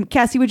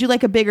 Cassie, would you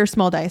like a big or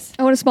small dice?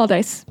 I want a small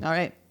dice. All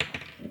right.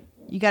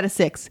 You got a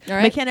 6. All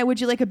right. McKenna,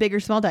 would you like a big or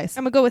small dice?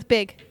 I'm going to go with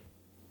big.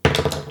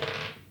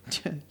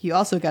 You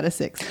also got a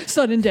 6.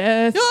 Sudden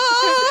death.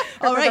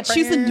 All right,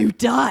 choose a new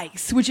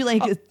dice. Would you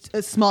like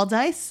a small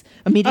dice?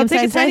 A I'll medium take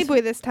a sized tiny dice?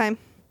 boy this time.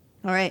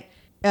 All right.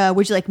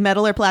 Would you like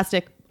metal or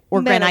plastic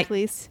or Metal, granite?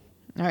 please.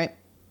 All right.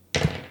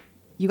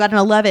 You got an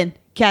 11.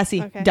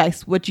 Cassie, Okay.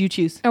 dice. What'd you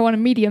choose? I want a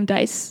medium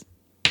dice.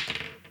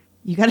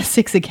 You got a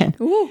 6 again.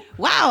 Ooh.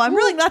 Wow, I'm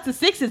rolling lots of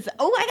 6s.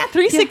 Oh, I got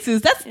 3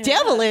 6s. That's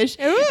devilish.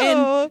 Ooh.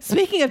 And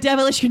speaking of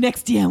devilish, your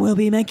next DM will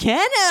be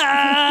McKenna.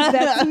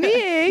 That's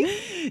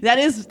me. That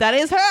is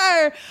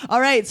her.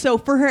 All right. So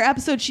for her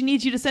episode, she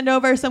needs you to send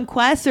over some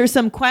quests or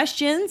some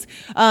questions.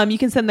 You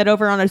can send that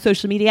over on our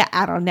social media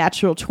at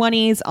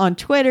unnatural20s on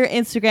Twitter,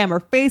 Instagram, or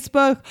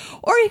Facebook,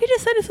 or you can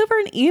just send us over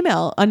an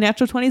email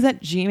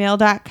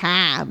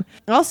unnatural20s@gmail.com.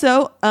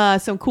 Also,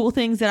 some cool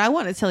things that I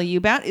want to tell you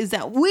about is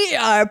that we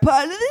are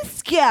part of the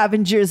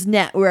Scavengers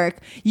Network.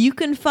 You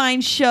can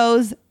find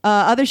shows,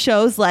 other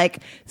shows like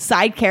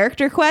Side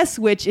Character Quest,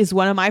 which is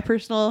one of my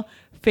personal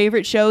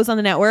favorite shows on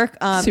the network.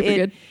 Super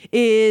good.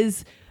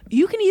 Is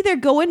you can either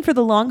go in for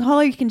the long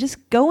haul or you can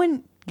just go at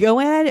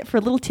it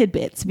for little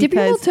tidbits. Dip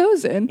your little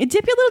toes in.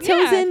 Dip your little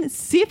toes Yeah. in,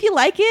 see if you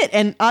like it.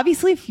 And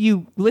obviously, if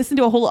you listen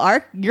to a whole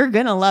arc, you're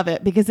going to love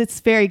it because it's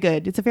very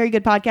good. It's a very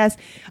good podcast.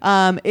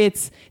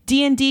 It's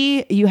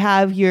D&D. You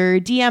have your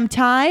DM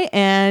Ty,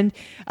 and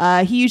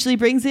he usually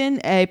brings in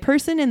a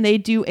person and they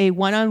do a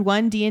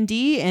one-on-one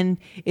D&D, and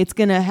it's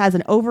has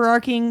an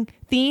overarching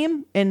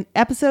theme and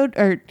episode,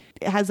 or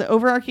it has an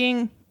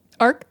overarching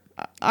Arc.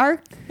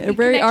 A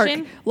very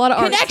Connection. arc. A lot of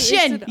arcs.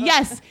 connection.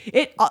 Yes,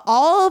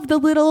 all of the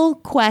little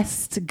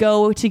quests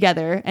go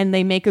together and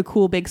they make a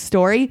cool big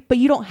story. But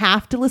you don't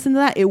have to listen to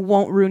that. It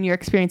won't ruin your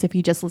experience if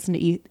you just listen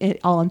to it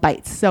all in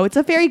bites. So it's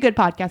a very good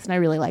podcast, and I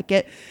really like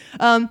it.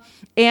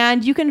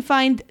 And you can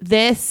find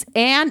this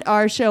and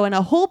our show and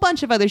a whole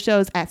bunch of other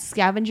shows at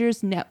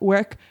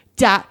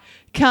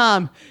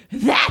scavengersnetwork.com.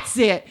 That's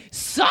it.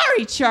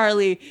 Sorry,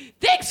 Charlie.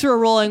 Thanks for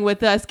rolling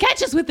with us.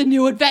 Catch us with a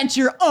new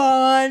adventure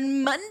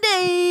on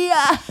Monday.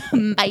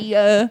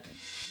 Bye.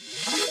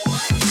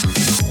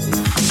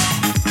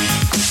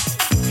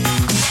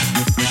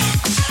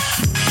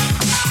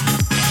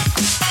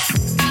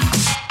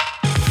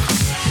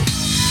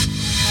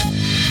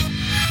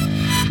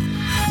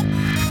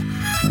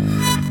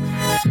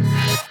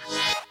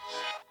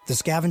 The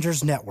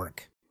Scavengers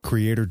Network.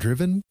 Creator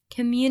driven,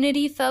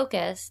 Community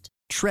focused.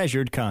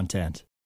 treasured content.